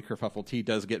the zombie kerfuffle, he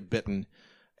does get bitten,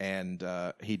 and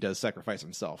he does sacrifice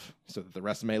himself so that the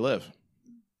rest may live.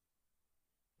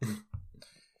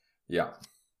 Yeah.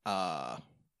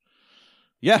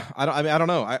 Yeah, I don't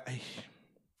know.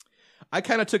 I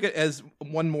kind of took it as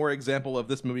one more example of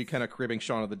this movie kind of cribbing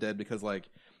Shaun of the Dead, because like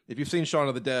if you've seen Shaun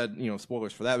of the Dead,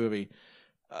 spoilers for that movie.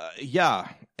 Yeah,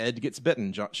 Ed gets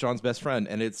bitten, Sean's best friend,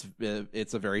 and it's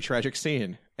a very tragic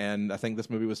scene. And I think this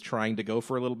movie was trying to go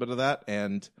for a little bit of that,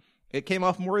 and it came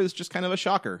off more as just kind of a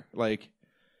shocker, like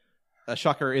a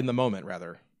shocker in the moment,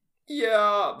 rather.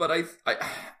 Yeah, but I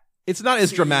it's not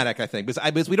as dramatic, I think,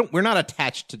 because we're not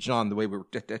attached to John the way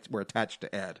we're attached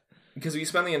to Ed. Because we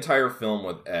spend the entire film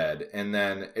with Ed, and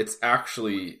then it's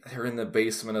actually they're in the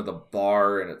basement of the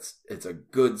bar, and it's a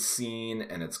good scene,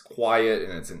 and it's quiet,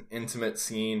 and it's an intimate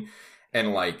scene,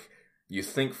 and like you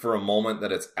think for a moment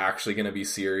that it's actually going to be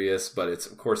serious, but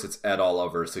of course it's Ed all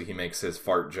over, so he makes his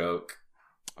fart joke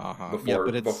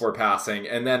before passing,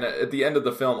 and then at the end of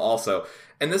the film also,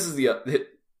 and this is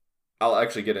I'll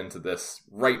actually get into this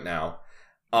right now.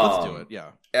 Let's do it. Yeah.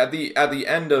 At the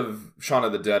end of Shaun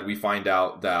of the Dead, we find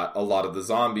out that a lot of the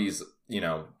zombies,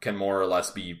 can more or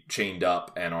less be chained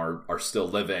up and are still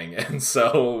living. And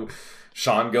so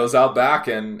Shaun goes out back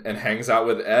and hangs out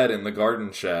with Ed in the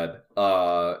garden shed.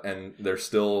 And they're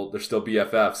still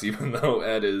BFFs, even though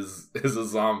Ed is a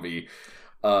zombie.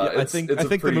 I think it's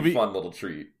a pretty fun little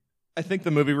treat. I think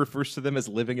the movie refers to them as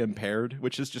living impaired,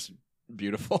 which is just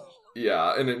beautiful.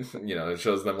 Yeah, and it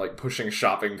shows them like pushing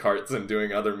shopping carts and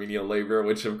doing other menial labor,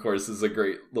 which of course is a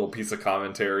great little piece of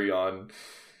commentary on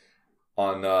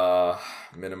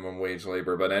minimum wage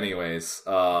labor. But anyways,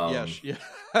 yeah,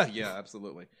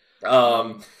 absolutely.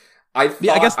 I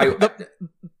guess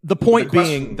the point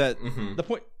being that mm-hmm.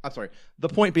 the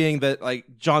point being that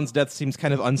like John's death seems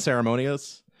kind of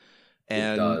unceremonious,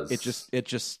 and it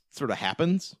just sort of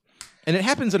happens. And it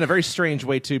happens in a very strange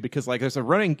way, too, because like there's a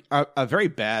very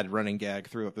bad running gag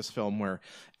throughout this film where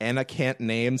Anna can't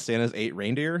name Santa's 8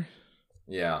 reindeer.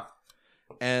 Yeah.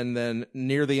 And then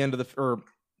near the end of the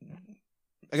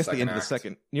end of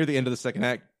the second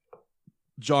act,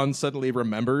 John suddenly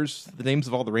remembers the names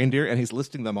of all the reindeer and he's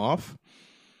listing them off.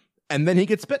 And then he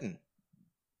gets bitten.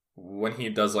 When he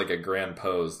does like a grand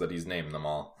pose that he's named them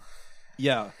all.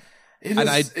 Yeah.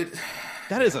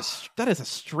 That is a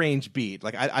strange beat.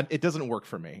 Like it doesn't work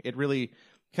for me. It really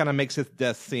kind of makes his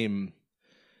death seem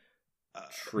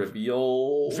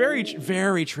trivial.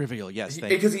 Very trivial. Yes,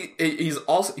 thank you.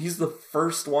 Because he's the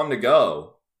first one to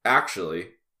go. Actually,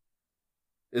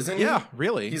 isn't he? Yeah,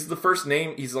 really. He's the first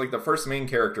name. He's like the first main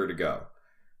character to go,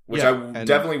 which Yeah, I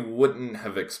definitely wouldn't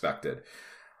have expected.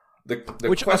 The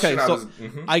question okay, I so was,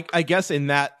 I guess in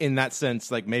that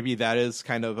sense, like maybe that is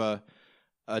kind of a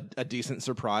decent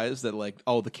surprise that like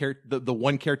the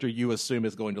one character you assume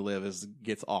is going to live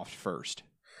gets offed first.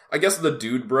 I guess the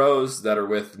dude bros that are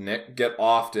with Nick get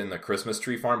offed in the Christmas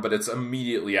tree farm, but it's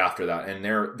immediately after that, and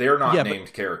they're not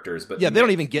named characters. But yeah, they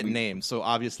don't even get names, so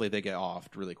obviously they get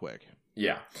offed really quick.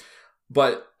 Yeah,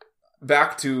 but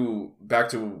back to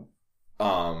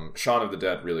Shaun of the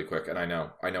Dead really quick, and I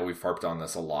know we've harped on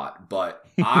this a lot, but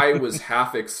I was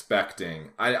half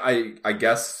expecting. I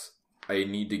guess I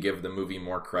need to give the movie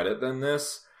more credit than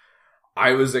this.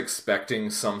 I was expecting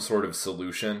some sort of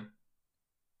solution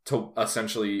to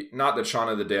essentially, not that Shaun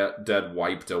of the Dead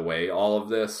wiped away all of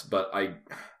this, but I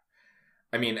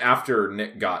mean, after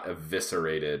Nick got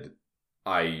eviscerated,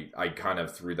 I kind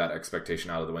of threw that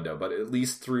expectation out of the window. But at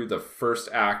least through the first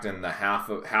act and the half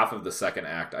of the second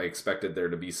act, I expected there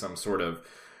to be some sort of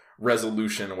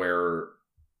resolution where,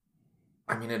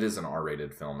 I mean, it is an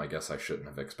R-rated film. I guess I shouldn't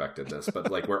have expected this,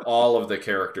 but like where all of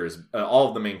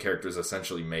the main characters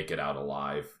essentially make it out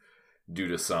alive due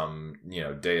to some,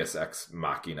 Deus Ex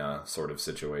Machina sort of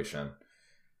situation.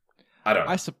 I don't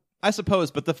know. I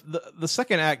suppose, but the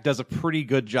second act does a pretty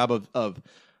good job of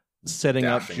setting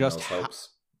Dashing up those hopes.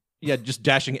 just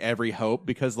dashing every hope,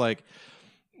 because like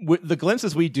the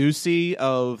glimpses we do see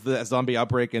of the zombie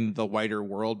outbreak in the wider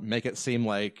world make it seem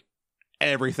like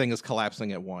everything is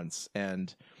collapsing at once.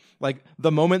 And like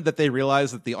the moment that they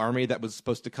realize that the army that was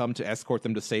supposed to come to escort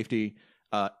them to safety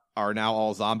are now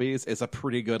all zombies is a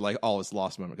pretty good like all is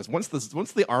lost moment, because once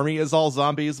the army is all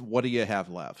zombies, what do you have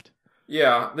left?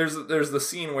 Yeah, there's the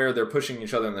scene where they're pushing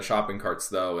each other in the shopping carts,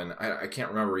 though, and I can't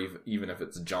remember even if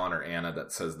it's John or Anna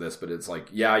that says this, but it's like,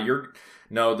 yeah,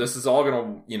 this is all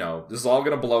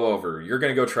gonna blow over. You're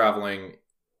gonna go traveling,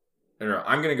 or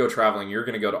I'm gonna go traveling. You're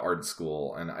gonna go to art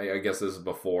school, and I guess this is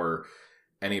before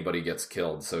anybody gets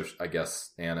killed. So I guess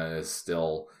Anna is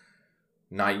still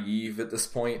naive at this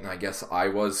point, and I guess I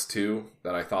was too.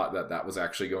 That I thought that was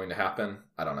actually going to happen.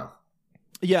 I don't know.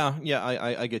 Yeah,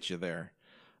 I get you there.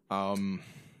 I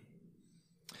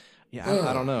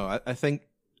don't know. I think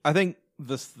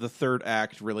the third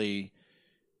act really,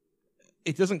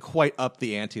 it doesn't quite up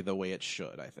the ante the way it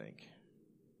should. I think,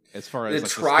 as far as it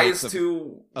like, tries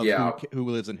to, who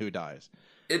lives and who dies.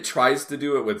 It tries to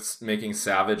do it with making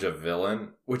Savage a villain,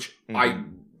 which I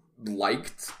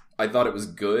liked. I thought it was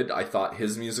good. I thought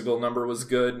his musical number was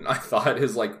good. I thought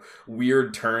his like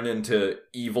weird turn into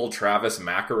evil Travis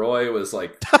McElroy was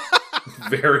like.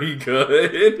 Very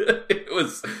good. It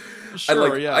was.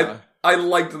 Sure, I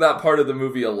liked that part of the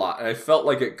movie a lot, and I felt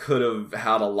like it could have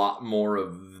had a lot more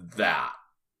of that,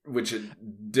 which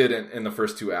it didn't in the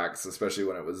first two acts, especially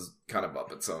when it was kind of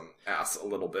up its own ass a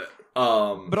little bit.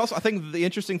 But also, I think the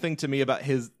interesting thing to me about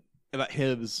his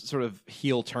sort of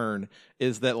heel turn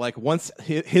is that like once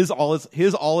his all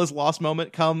is lost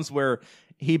moment comes, where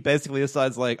he basically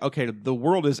decides like, okay, the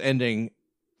world is ending.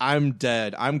 I'm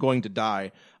dead. I'm going to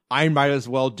die. I might as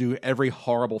well do every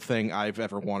horrible thing I've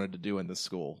ever wanted to do in this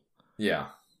school. Yeah.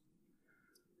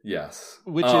 Yes.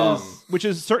 Which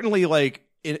is certainly like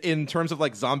in terms of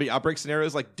like zombie outbreak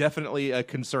scenarios, like definitely a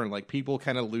concern. Like people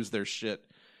kind of lose their shit.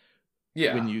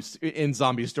 Yeah. When you in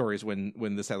zombie stories when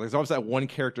this happens, there's always that one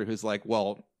character who's like,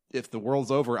 well, if the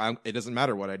world's over, it doesn't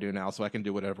matter what I do now, so I can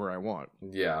do whatever I want.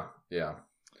 Yeah. Yeah.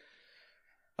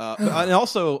 And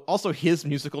also his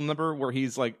musical number where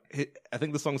he's like, I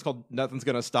think the song's called "Nothing's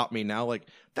Gonna Stop Me Now." Like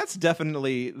that's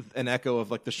definitely an echo of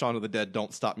like the Shaun of the Dead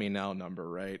 "Don't Stop Me Now" number,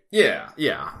 right? Yeah,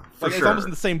 for like, sure. It's almost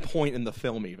the same point in the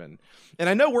film, even. And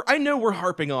I know we're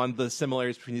harping on the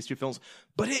similarities between these two films,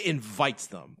 but it invites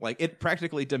them. Like it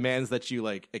practically demands that you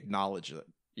like acknowledge it.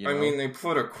 I mean, they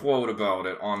put a quote about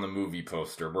it on the movie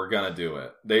poster. We're gonna do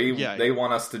it. They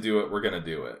want us to do it. We're gonna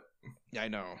do it. Yeah, I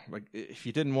know. Like, if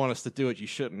you didn't want us to do it, you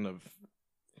shouldn't have.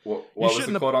 What was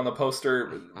the quote on the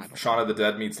poster? Shaun of the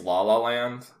Dead meets La La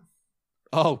Land?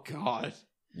 Oh, God.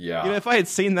 Yeah. If I had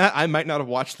seen that, I might not have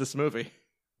watched this movie.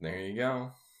 There you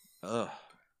go. Ugh.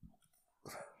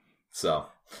 So.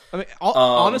 I mean,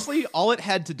 honestly, all it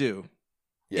had to do,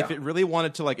 yeah. if it really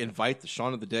wanted to, like, invite the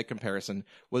Shaun of the Dead comparison,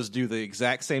 was do the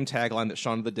exact same tagline that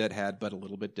Shaun of the Dead had, but a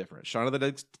little bit different. Shaun of the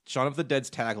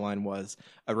Dead's tagline was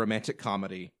a romantic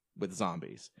comedy with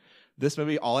zombies. This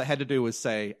movie, all it had to do was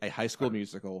say a high school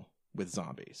musical with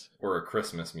zombies. Or a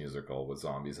Christmas musical with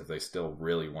zombies, if they still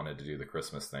really wanted to do the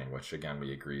Christmas thing, which again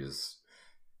we agree is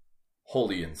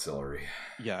wholly ancillary.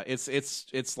 Yeah,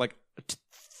 it's like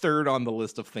third on the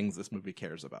list of things this movie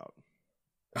cares about.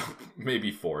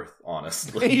 Maybe fourth,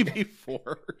 honestly. Maybe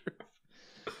fourth.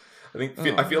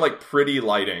 I feel like Pretty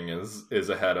Lighting is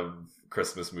ahead of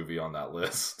Christmas movie on that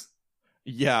list.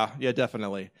 Yeah,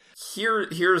 definitely.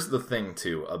 Here's the thing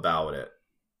too about it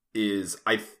is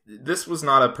this was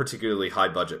not a particularly high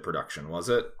budget production, was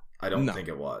it? I don't think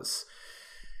it was.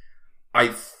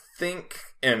 I think,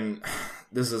 and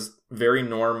this is very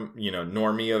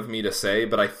normie of me to say,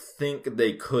 but I think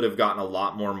they could have gotten a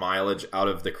lot more mileage out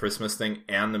of the Christmas thing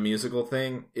and the musical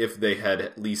thing if they had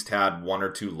at least had one or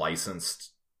two licensed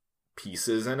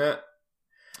pieces in it.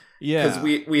 Yeah.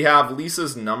 Because we have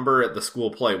Lisa's number at the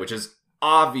school play, which is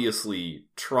obviously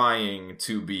trying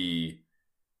to be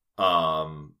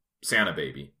Santa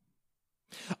Baby.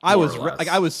 I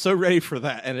was so ready for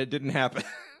that, and it didn't happen.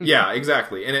 Yeah,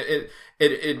 exactly. And it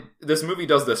this movie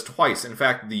does this twice. In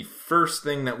fact, the first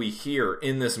thing that we hear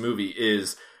in this movie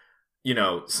is,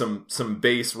 some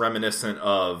bass reminiscent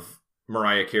of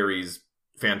Mariah Carey's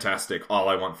fantastic "All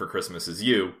I Want for Christmas Is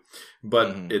You,"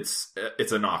 but it's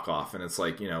a knockoff, and it's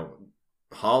like,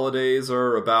 holidays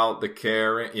are about the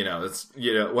care, it's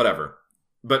whatever.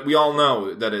 But we all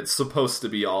know that it's supposed to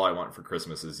be "All I Want for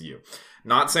Christmas Is You."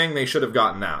 Not saying they should have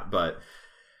gotten that, but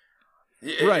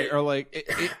right, or like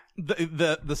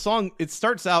the song, it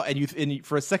starts out and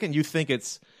for a second you think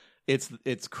it's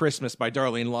Christmas by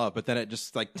Darlene Love, but then it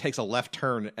just like takes a left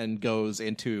turn and goes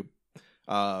into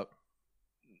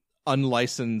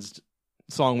unlicensed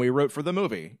song we wrote for the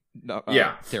movie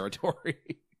territory.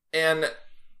 And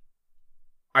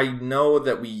I know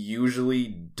that we usually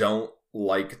don't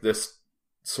like this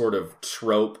sort of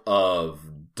trope of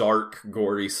dark,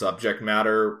 gory subject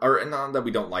matter, or not that we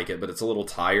don't like it, but it's a little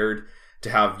tired to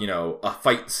have, a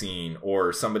fight scene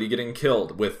or somebody getting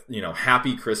killed with,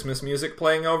 happy Christmas music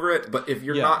playing over it. But if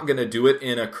you're not going to do it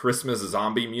in a Christmas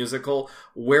zombie musical,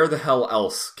 where the hell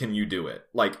else can you do it?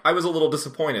 Like, I was a little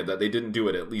disappointed that they didn't do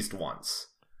it at least once.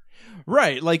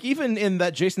 Right. Like, even in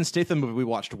that Jason Statham movie we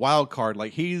watched, Wild Card,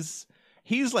 like, he's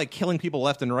like killing people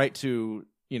left and right to,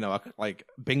 like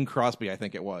Bing Crosby, I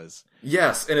think it was.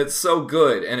 Yes, and it's so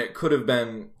good, and it could have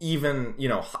been even,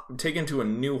 taken to a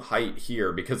new height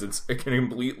here because it's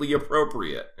completely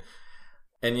appropriate.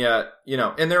 And yet,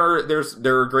 and there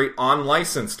are great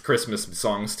unlicensed Christmas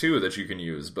songs too that you can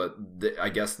use, but I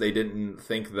guess they didn't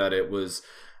think that that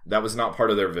was not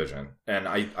part of their vision, and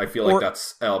I feel like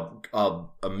that's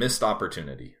a missed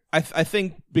opportunity. I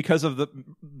think because of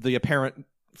the apparent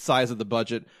size of the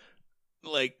budget,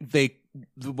 like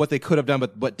what they could have done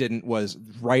but what didn't was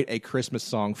write a Christmas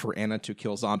song for Anna to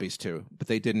kill zombies to, but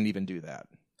they didn't even do that.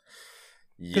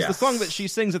 Because the song that she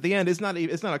sings at the end is not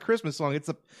a Christmas song. It's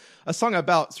a song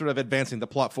about sort of advancing the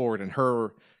plot forward and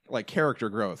her like character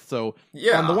growth. So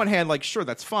on the one hand, like, sure,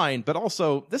 that's fine, but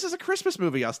also this is a Christmas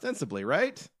movie ostensibly,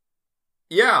 right?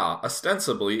 Yeah,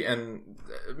 ostensibly, and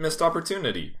missed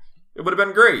opportunity. It would have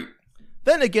been great.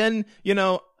 Then again,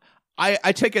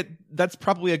 I take it that's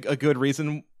probably a good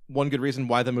reason. One good reason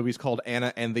why the movie's called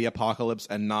Anna and the Apocalypse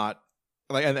and not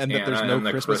like and that there's no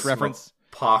Christmas reference.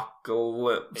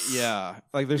 Apocalypse. Yeah,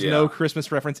 like there's no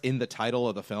Christmas reference in the title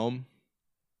of the film.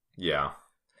 Yeah,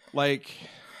 like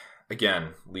again,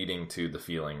 leading to the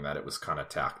feeling that it was kind of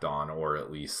tacked on, or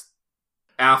at least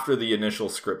after the initial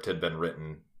script had been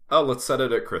written. Oh, let's set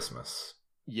it at Christmas.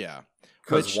 Yeah,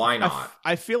 because why not?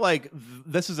 I feel like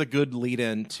this is a good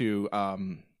lead-in to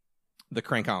the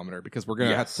Crankometer, because we're going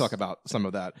to have to talk about some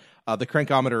of that. The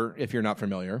Crankometer, if you're not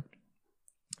familiar,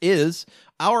 is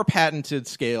our patented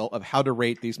scale of how to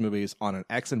rate these movies on an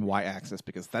X and Y axis,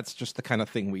 because that's just the kind of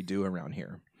thing we do around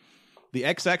here. The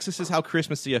X axis is how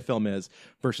Christmassy a film is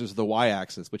versus the Y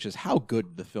axis, which is how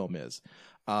good the film is.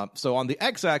 So on the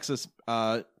X axis,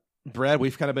 Brad,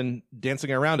 we've kind of been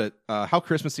dancing around it. How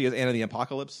Christmassy is Anna the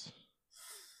Apocalypse?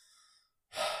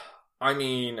 I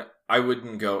mean, I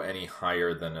wouldn't go any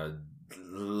higher than a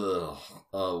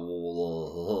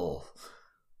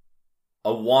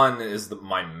 1 is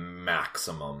my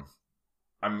maximum.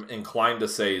 I'm inclined to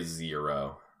say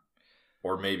 0,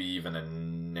 or maybe even a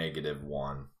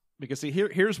 -1. Because see,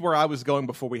 here's where I was going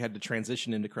before we had to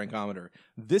transition into Crankometer.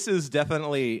 This is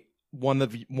definitely one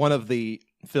of the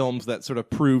films that sort of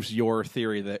proves your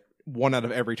theory that 1 out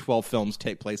of every 12 films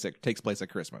takes place at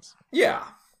Christmas. Yeah.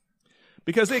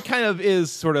 Because it kind of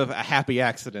is sort of a happy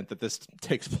accident that this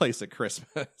takes place at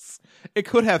Christmas. It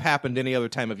could have happened any other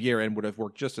time of year and would have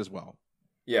worked just as well.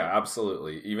 Yeah,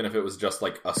 absolutely. Even if it was just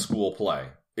like a school play,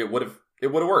 it would have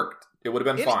worked. It would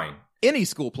have been fine. Any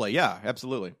school play, yeah,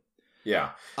 absolutely.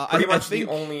 Yeah. Pretty much think...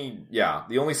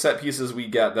 the only set pieces we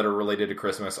get that are related to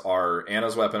Christmas are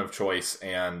Anna's weapon of choice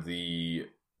and the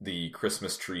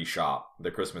Christmas tree shop,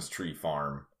 the Christmas tree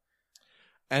farm.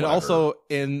 And whatever. Also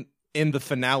in the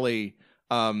finale,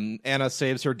 Anna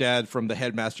saves her dad from the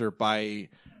headmaster by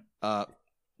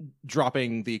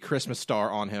dropping the Christmas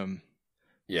star on him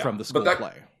from the school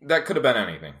play. That could have been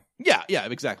anything. Yeah,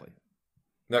 exactly.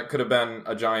 That could have been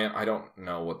a giant, I don't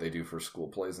know what they do for school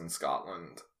plays in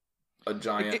Scotland. A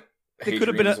giant it could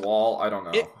have been wall. I don't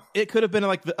know. It could have been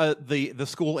like the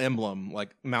school emblem,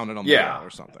 like mounted on the wall or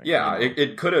something. Yeah,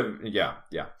 it could have. Yeah.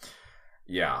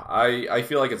 I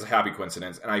feel like it's a happy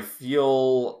coincidence, and I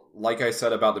feel like I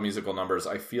said about the musical numbers.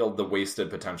 I feel the wasted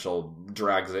potential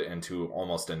drags it into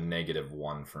almost a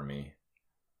 -1 for me.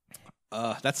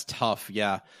 That's tough.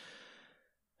 Yeah.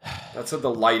 That said,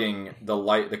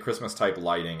 the Christmas type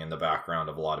lighting in the background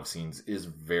of a lot of scenes is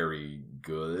very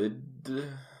good.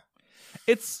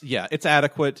 It's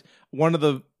adequate. One of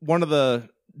the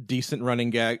decent running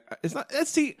gag. It's not.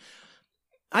 See,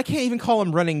 I can't even call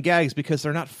them running gags because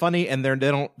they're not funny and they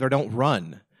don't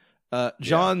run.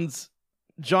 John's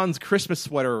Christmas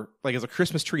sweater is a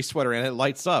Christmas tree sweater and it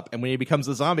lights up. And when he becomes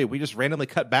a zombie, we just randomly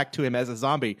cut back to him as a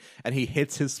zombie and he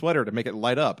hits his sweater to make it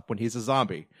light up when he's a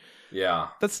zombie. Yeah,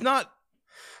 that's not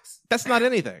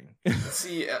anything.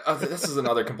 See, this is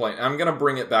another complaint. I'm gonna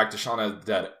bring it back to Shaun of the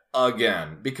Dead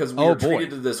again because we were treated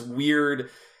to this weird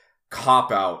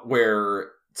cop out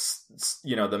where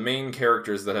the main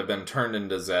characters that have been turned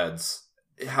into Zeds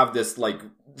have this like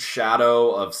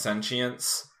shadow of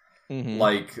sentience. Mm-hmm.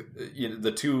 Like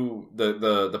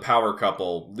the power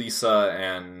couple, Lisa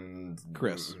and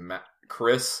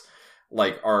Chris,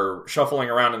 like are shuffling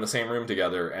around in the same room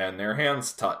together, and their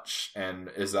hands touch. And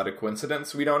is that a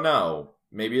coincidence? We don't know.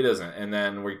 Maybe it isn't. And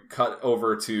then we cut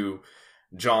over to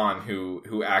John, who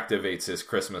activates his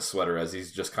Christmas sweater as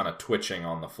he's just kind of twitching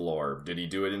on the floor. Did he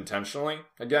do it intentionally?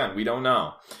 Again, we don't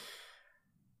know.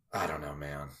 I don't know,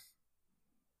 man.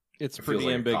 It's pretty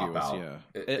ambiguous,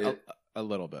 yeah. A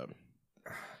little bit.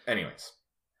 Anyways,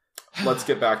 let's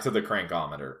get back to the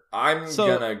crankometer. I'm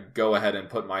gonna go ahead and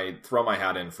throw my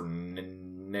hat in for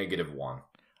 -1.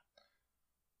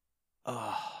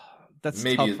 That's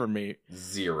maybe tough for me.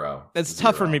 0. That's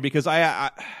tough for me because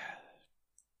I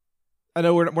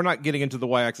know we're not getting into the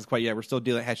y-axis quite yet. We're still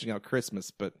hashing out Christmas,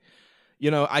 but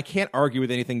I can't argue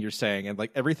with anything you're saying, and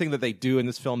like everything that they do in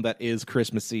this film that is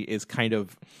Christmassy is kind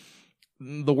of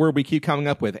the word we keep coming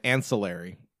up with,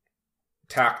 ancillary.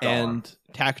 Tacked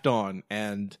on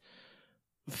and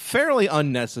fairly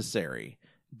unnecessary.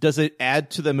 Does it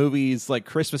add to the movie's like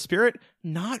Christmas spirit?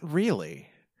 Not really.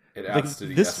 It adds to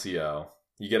the SEO.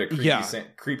 You get a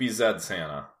creepy Zed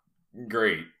Santa.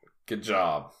 Great, good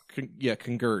job.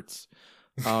 Congrats.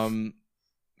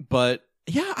 But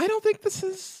yeah, I don't think this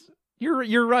is.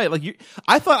 You're right. Like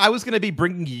I thought I was going to be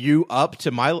bringing you up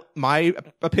to my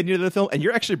opinion of the film, and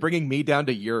you're actually bringing me down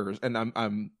to yours, and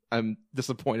I'm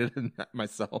disappointed in that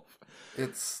myself.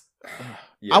 It's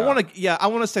I want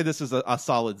to say this is a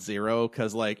solid 0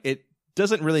 because like it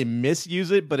doesn't really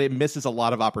misuse it, but it misses a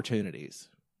lot of opportunities.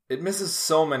 It misses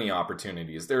so many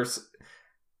opportunities.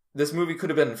 This movie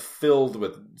could have been filled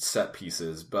with set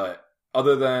pieces, but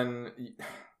other than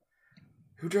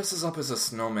who dresses up as a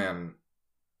snowman?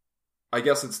 I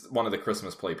guess it's one of the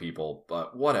Christmas play people,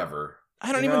 but whatever.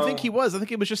 I don't even think he was. I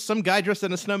think it was just some guy dressed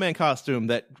in a snowman costume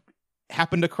that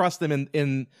happened to cross them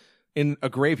in a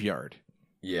graveyard.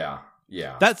 Yeah.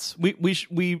 That's we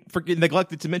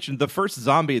neglected to mention the first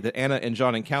zombie that Anna and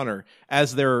John encounter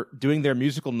as they're doing their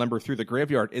musical number through the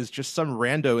graveyard is just some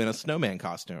rando in a snowman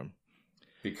costume.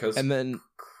 And then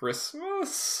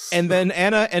Christmas. And then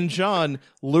Anna and John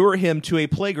lure him to a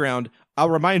playground. I'll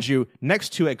remind you,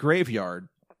 next to a graveyard,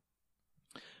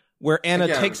 where Anna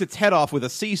takes its head off with a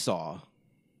seesaw.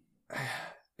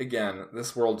 Again,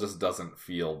 this world just doesn't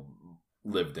feel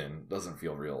lived in, doesn't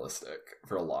feel realistic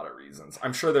for a lot of reasons.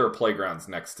 I'm sure there are playgrounds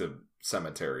next to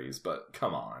cemeteries, but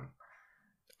come on.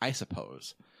 I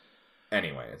suppose.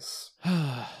 Anyways.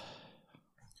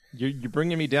 You're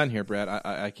bringing me down here, Brad.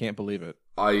 I can't believe it.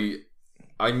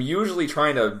 I'm usually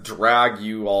trying to drag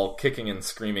you all kicking and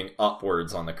screaming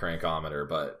upwards on the crankometer,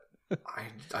 but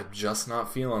I'm just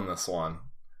not feeling this one.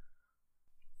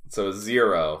 So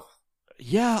 0.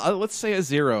 Yeah, let's say a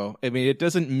 0. I mean, it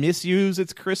doesn't misuse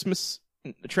its Christmas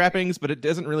trappings, but it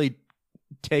doesn't really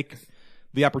take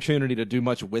the opportunity to do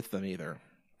much with them either.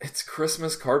 It's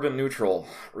Christmas carbon neutral,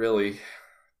 really.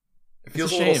 It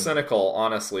feels a little cynical,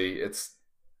 honestly.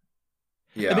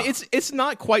 Yeah. I mean, it's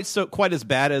not quite as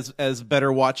bad as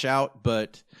Better Watch Out,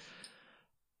 but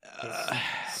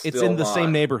it's in the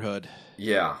same neighborhood.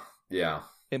 Yeah.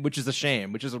 which is a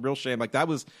shame, which is a real shame. Like that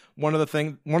was one of the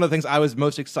things I was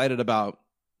most excited about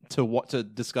to watch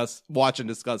and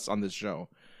discuss on this show.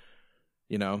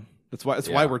 You know, that's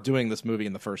why we're doing this movie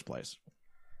in the first place.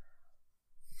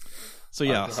 So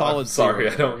yeah, solid. Sorry,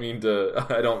 I don't mean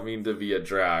to be a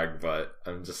drag, but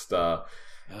I'm just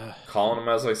calling them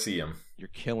as I see them. You're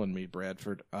killing me,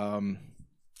 Bradford.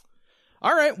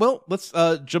 All right, well, let's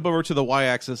jump over to the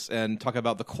y-axis and talk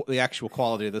about the actual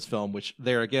quality of this film. Which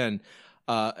there again,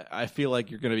 I feel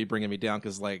like you're going to be bringing me down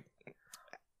because like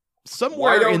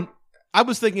I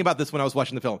was thinking about this when I was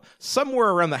watching the film. Somewhere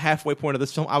around the halfway point of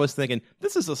this film, I was thinking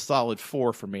this is a solid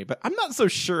 4 for me, but I'm not so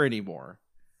sure anymore.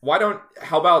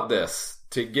 How about this?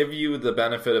 To give you the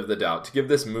benefit of the doubt, to give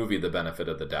this movie the benefit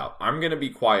of the doubt, I'm going to be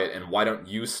quiet, and why don't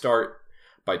you start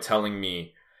by telling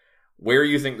me where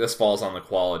you think this falls on the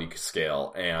quality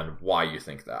scale and why you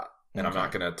think that. And okay.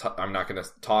 I'm not gonna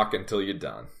talk until you're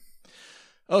done.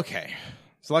 Okay.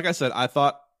 So like I said, I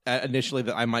thought initially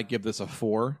that I might give this a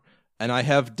 4, and I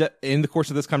have in the course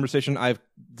of this conversation, I've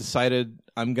decided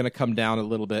I'm going to come down a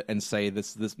little bit and say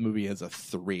this movie is a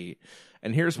 3.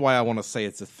 And here's why I want to say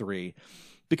it's a 3.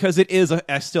 Because it is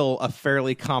still a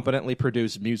fairly competently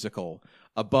produced musical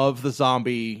above the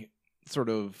zombie sort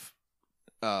of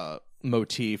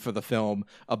motif for the film,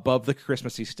 above the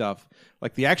Christmassy stuff.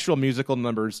 Like the actual musical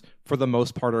numbers, for the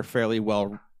most part, are fairly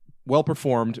well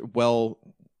performed, well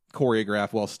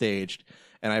choreographed, well staged,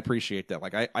 and I appreciate that.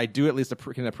 Like I do at least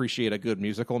can appreciate a good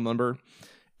musical number,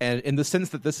 and in the sense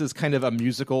that this is kind of a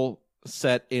musical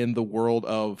set in the world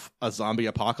of a zombie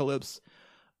apocalypse,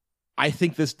 I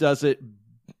think this does it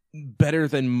better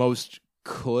than most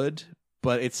could,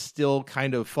 but it still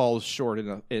kind of falls short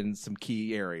in some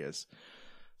key areas.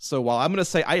 So while I'm going to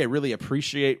say I really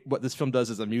appreciate what this film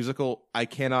does as a musical, I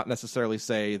cannot necessarily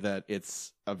say that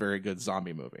it's a very good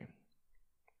zombie movie.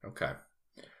 Okay.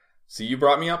 So you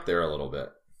brought me up there a little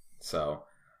bit. So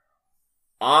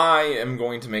I am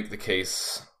going to make the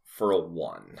case for a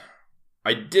 1.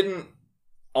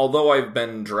 Although I've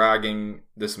been dragging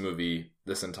this movie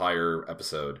this entire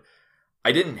episode,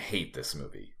 I didn't hate this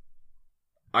movie.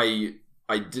 I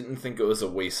didn't think it was a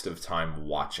waste of time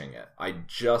watching it. I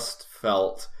just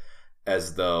felt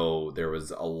as though there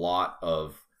was a lot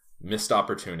of missed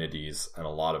opportunities and a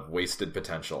lot of wasted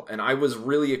potential. And I was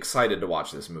really excited to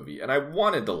watch this movie. And I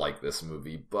wanted to like this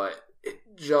movie, but it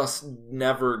just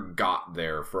never got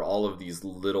there for all of these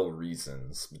little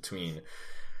reasons, between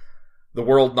the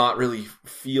world not really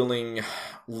feeling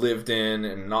lived in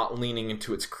and not leaning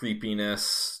into its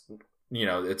creepiness, you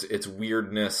know, its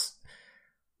weirdness,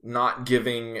 not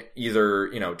giving either,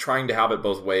 you know, trying to have it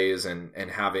both ways and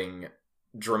having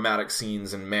dramatic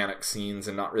scenes and manic scenes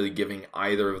and not really giving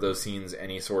either of those scenes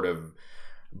any sort of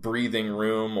breathing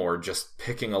room, or just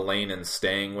picking a lane and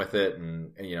staying with it,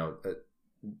 and you know,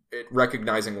 it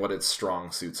recognizing what its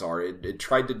strong suits are. It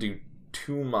tried to do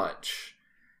too much.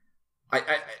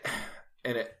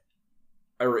 The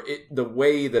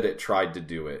way that it tried to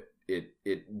do it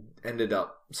ended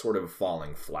up sort of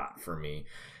falling flat for me.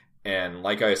 And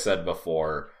like I said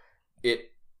before,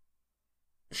 it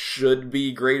should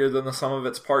be greater than the sum of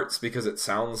its parts, because it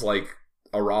sounds like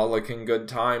a rollicking good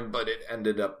time, but it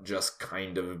ended up just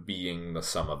kind of being the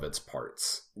sum of its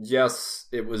parts. Yes,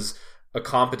 it was a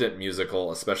competent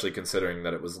musical, especially considering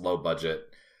that it was low budget.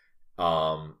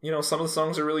 You know, some of the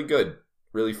songs are really good,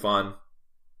 really fun,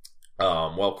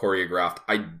 well choreographed.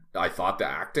 I thought the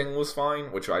acting was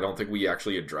fine, which I don't think we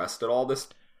actually addressed at all this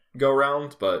go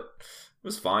round, but it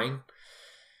was fine.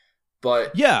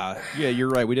 But yeah, you're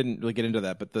right. We didn't really get into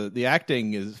that, but the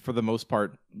acting is, for the most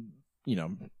part, you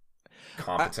know,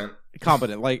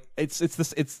 competent. Like it's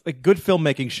like good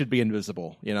filmmaking should be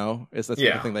invisible. You know, that's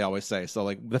the thing they always say. So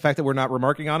like the fact that we're not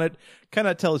remarking on it kind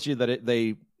of tells you that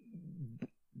they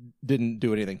didn't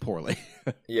do anything poorly.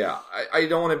 Yeah, I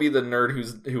don't want to be the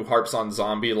nerd who harps on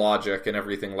zombie logic and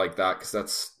everything like that, because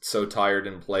that's so tired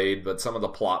and played. But some of the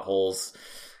plot holes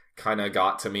kind of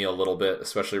got to me a little bit,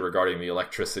 especially regarding the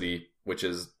electricity, which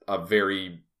is a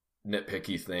very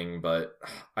nitpicky thing, but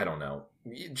I don't know.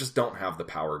 You just don't have the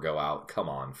power go out. Come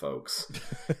on, folks.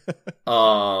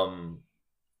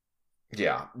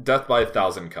 Yeah, death by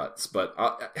 1,000 cuts, but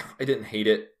I didn't hate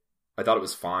it. I thought it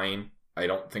was fine. I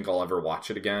don't think I'll ever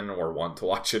watch it again or want to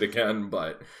watch it again,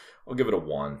 but I'll give it a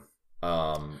 1.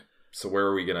 So where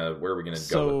are we gonna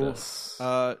go with this?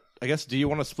 I guess, do you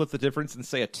want to split the difference and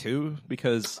say a 2?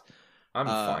 Because I'm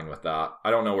fine with that. I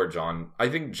don't know where John. I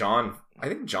think John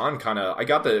kind of. I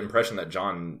got the impression that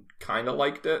John kind of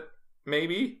liked it.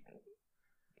 Maybe,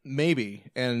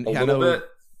 and a little bit.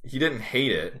 He didn't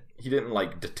hate it. He didn't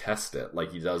like detest it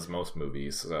like he does most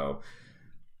movies. So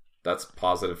that's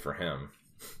positive for him.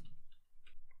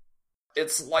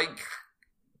 It's like,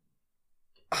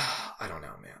 I don't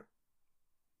know, man.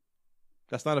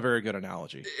 That's not a very good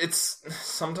analogy. It's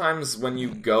sometimes when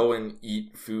you go and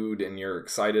eat food and you're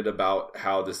excited about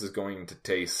how this is going to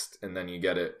taste, and then you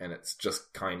get it and it's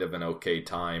just kind of an okay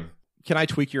time. Can I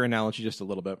tweak your analogy just a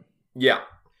little bit? Yeah.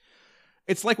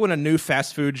 It's like when a new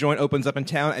fast food joint opens up in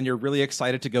town and you're really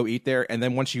excited to go eat there, and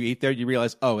then once you eat there, you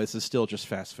realize, oh, this is still just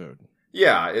fast food.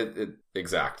 Yeah, it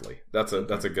exactly. That's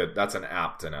an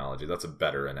apt analogy. That's a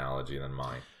better analogy than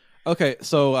mine. Okay,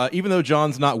 so even though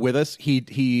John's not with us,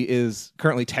 he is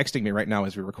currently texting me right now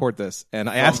as we record this, and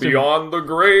I asked him beyond the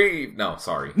grave. No,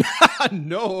 sorry.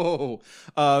 No.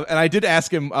 And I did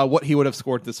ask him what he would have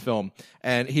scored this film,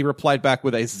 and he replied back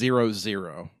with a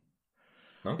 0-0.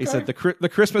 Okay. He said the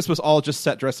Christmas was all just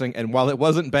set dressing, and while it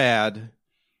wasn't bad,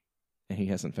 and he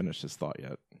hasn't finished his thought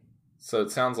yet. So it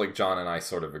sounds like John and I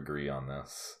sort of agree on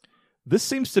this. This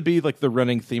seems to be like the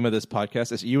running theme of this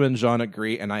podcast is you and John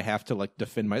agree, and I have to like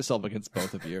defend myself against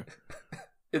both of you.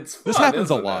 It's fun, this happens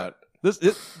a lot.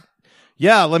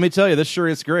 Yeah, let me tell you, this sure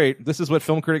is great. This is what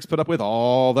film critics put up with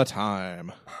all the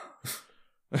time.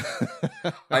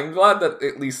 I'm glad that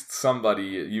at least somebody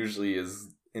usually is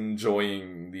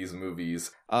enjoying these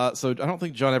movies. So I don't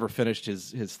think John ever finished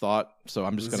his thought, so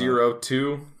I'm just gonna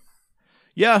 0-2.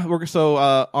 Yeah,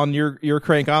 on your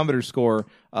crankometer score,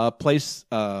 place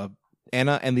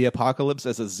Anna and the Apocalypse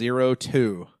as a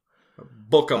 0-2.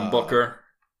 Book 'em, Booker.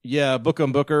 Yeah, book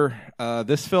 'em, Booker.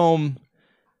 This film,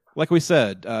 like we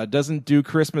said, doesn't do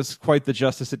Christmas quite the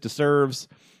justice it deserves,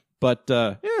 but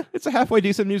it's a halfway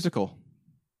decent musical,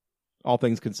 all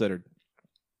things considered.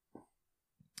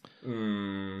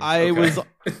 Okay. was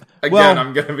again. well,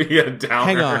 I'm gonna be a downer.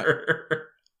 Hang on,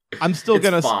 I'm still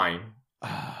gonna fine.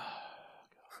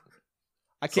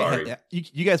 I can't.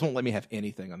 You guys won't let me have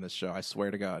anything on this show. I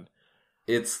swear to God.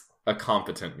 It's a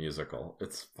competent musical.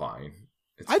 It's fine.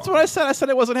 That's what I said. I said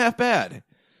it wasn't half bad.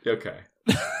 Okay.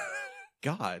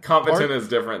 God. Competent is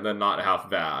different than not half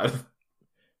bad.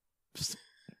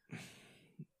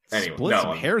 Anyway, split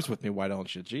some hairs with me, why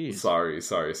don't you? Jeez. Sorry.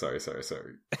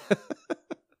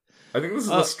 I think this is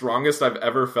the strongest I've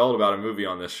ever felt about a movie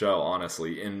on this show,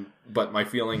 honestly. But my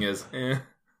feeling is,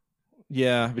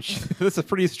 Yeah, but this is a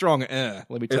pretty strong let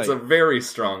me tell you. It's a very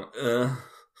strong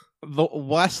The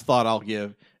last thought I'll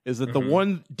give is that the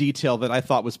one detail that I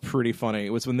thought was pretty funny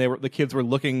was when the kids were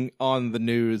looking on the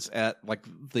news at like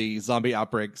the zombie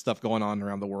outbreak stuff going on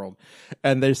around the world,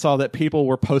 and they saw that people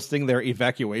were posting their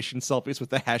evacuation selfies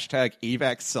with the hashtag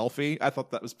 #EvacSelfie. I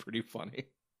thought that was pretty funny.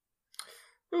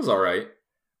 It was all right.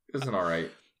 It was all right.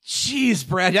 Jeez,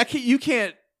 Brad, you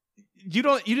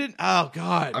didn't. Oh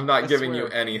God, I'm not giving you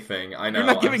anything. I know. You're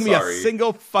not giving me a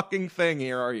single fucking thing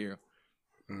here, are you?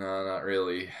 No, not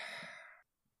really.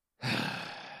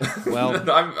 Well,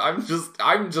 I'm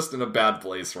just in a bad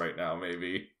place right now.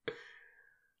 Maybe.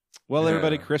 Well,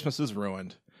 everybody, Christmas is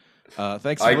ruined.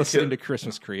 Thanks for listening to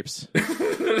Christmas Creeps.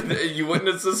 You wouldn't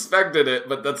have suspected it,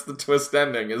 but that's the twist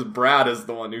ending. Is Brad is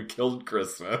the one who killed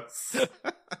Christmas.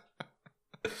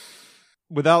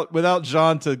 Without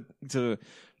John to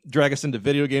drag us into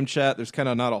video game chat, there's kind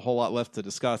of not a whole lot left to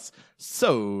discuss.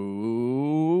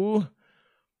 So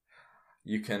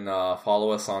you can follow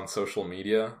us on social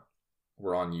media.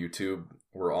 We're on YouTube.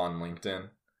 We're on LinkedIn.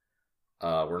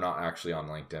 We're not actually on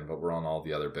LinkedIn, but we're on all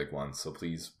the other big ones. So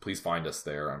please find us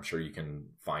there. I'm sure you can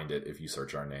find it if you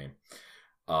search our name.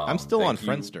 I'm still on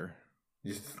Friendster.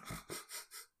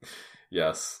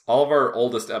 Yes. All of our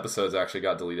oldest episodes actually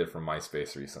got deleted from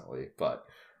MySpace recently, but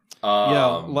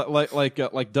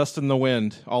like Dust in the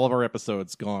Wind, all of our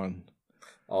episodes gone.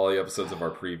 All the episodes of our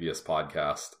previous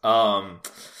podcast.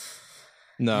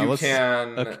 No, you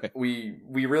can. Okay. We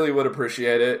really would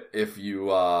appreciate it if you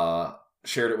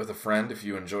shared it with a friend. If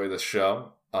you enjoy this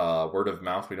show, word of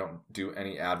mouth. We don't do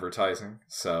any advertising,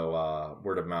 so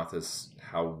word of mouth is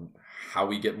how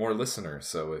we get more listeners.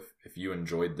 So if you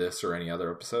enjoyed this or any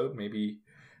other episode, maybe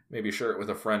share it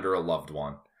with a friend or a loved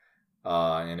one.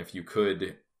 And if you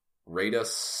could rate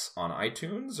us on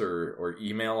iTunes or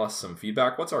email us some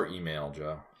feedback. What's our email,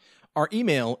 Joe? Our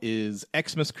email is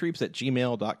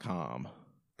xmascreeps@gmail.com.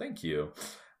 Thank you.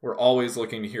 We're always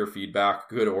looking to hear feedback,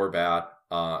 good or bad.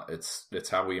 It's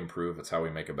how we improve. It's how we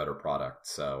make a better product.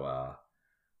 So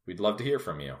we'd love to hear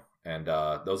from you. And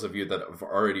those of you that have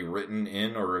already written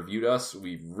in or reviewed us,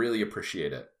 we really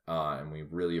appreciate it. And we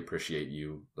really appreciate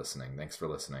you listening. Thanks for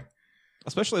listening.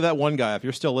 Especially that one guy. If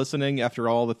you're still listening after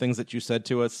all the things that you said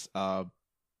to us,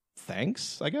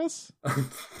 thanks, I guess.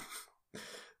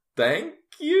 Thank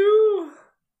you.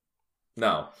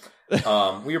 No.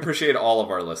 We appreciate all of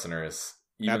our listeners.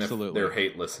 Even Absolutely. if they're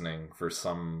hate listening for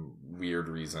some weird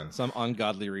reason. Some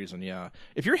ungodly reason, yeah.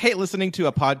 If you're hate listening to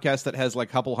a podcast that has like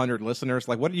a couple hundred listeners,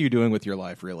 like what are you doing with your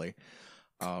life, really?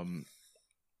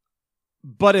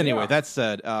 But anyway, that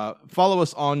said, follow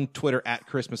us on Twitter at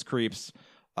Christmas Creeps.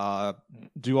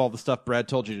 Do all the stuff Brad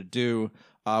told you to do.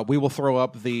 We will throw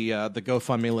up the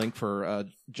GoFundMe link for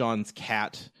John's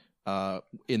cat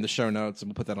in the show notes, and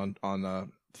we'll put that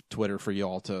on Twitter for you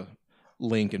all to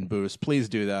link and boost. Please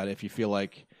do that if you feel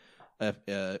like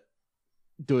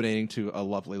donating to a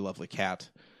lovely, lovely cat.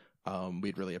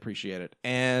 We'd really appreciate it.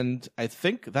 And I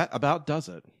think that about does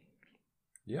it.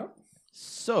 Yep.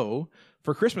 So,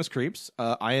 for Christmas Creeps,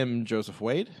 I am Joseph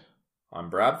Wade. I'm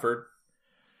Bradford.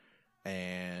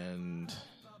 And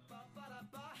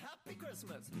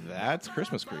that's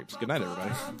Christmas Creeps. Good night, everybody.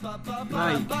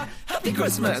 Night. Happy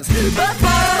Christmas.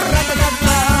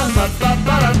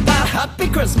 Happy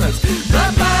Christmas.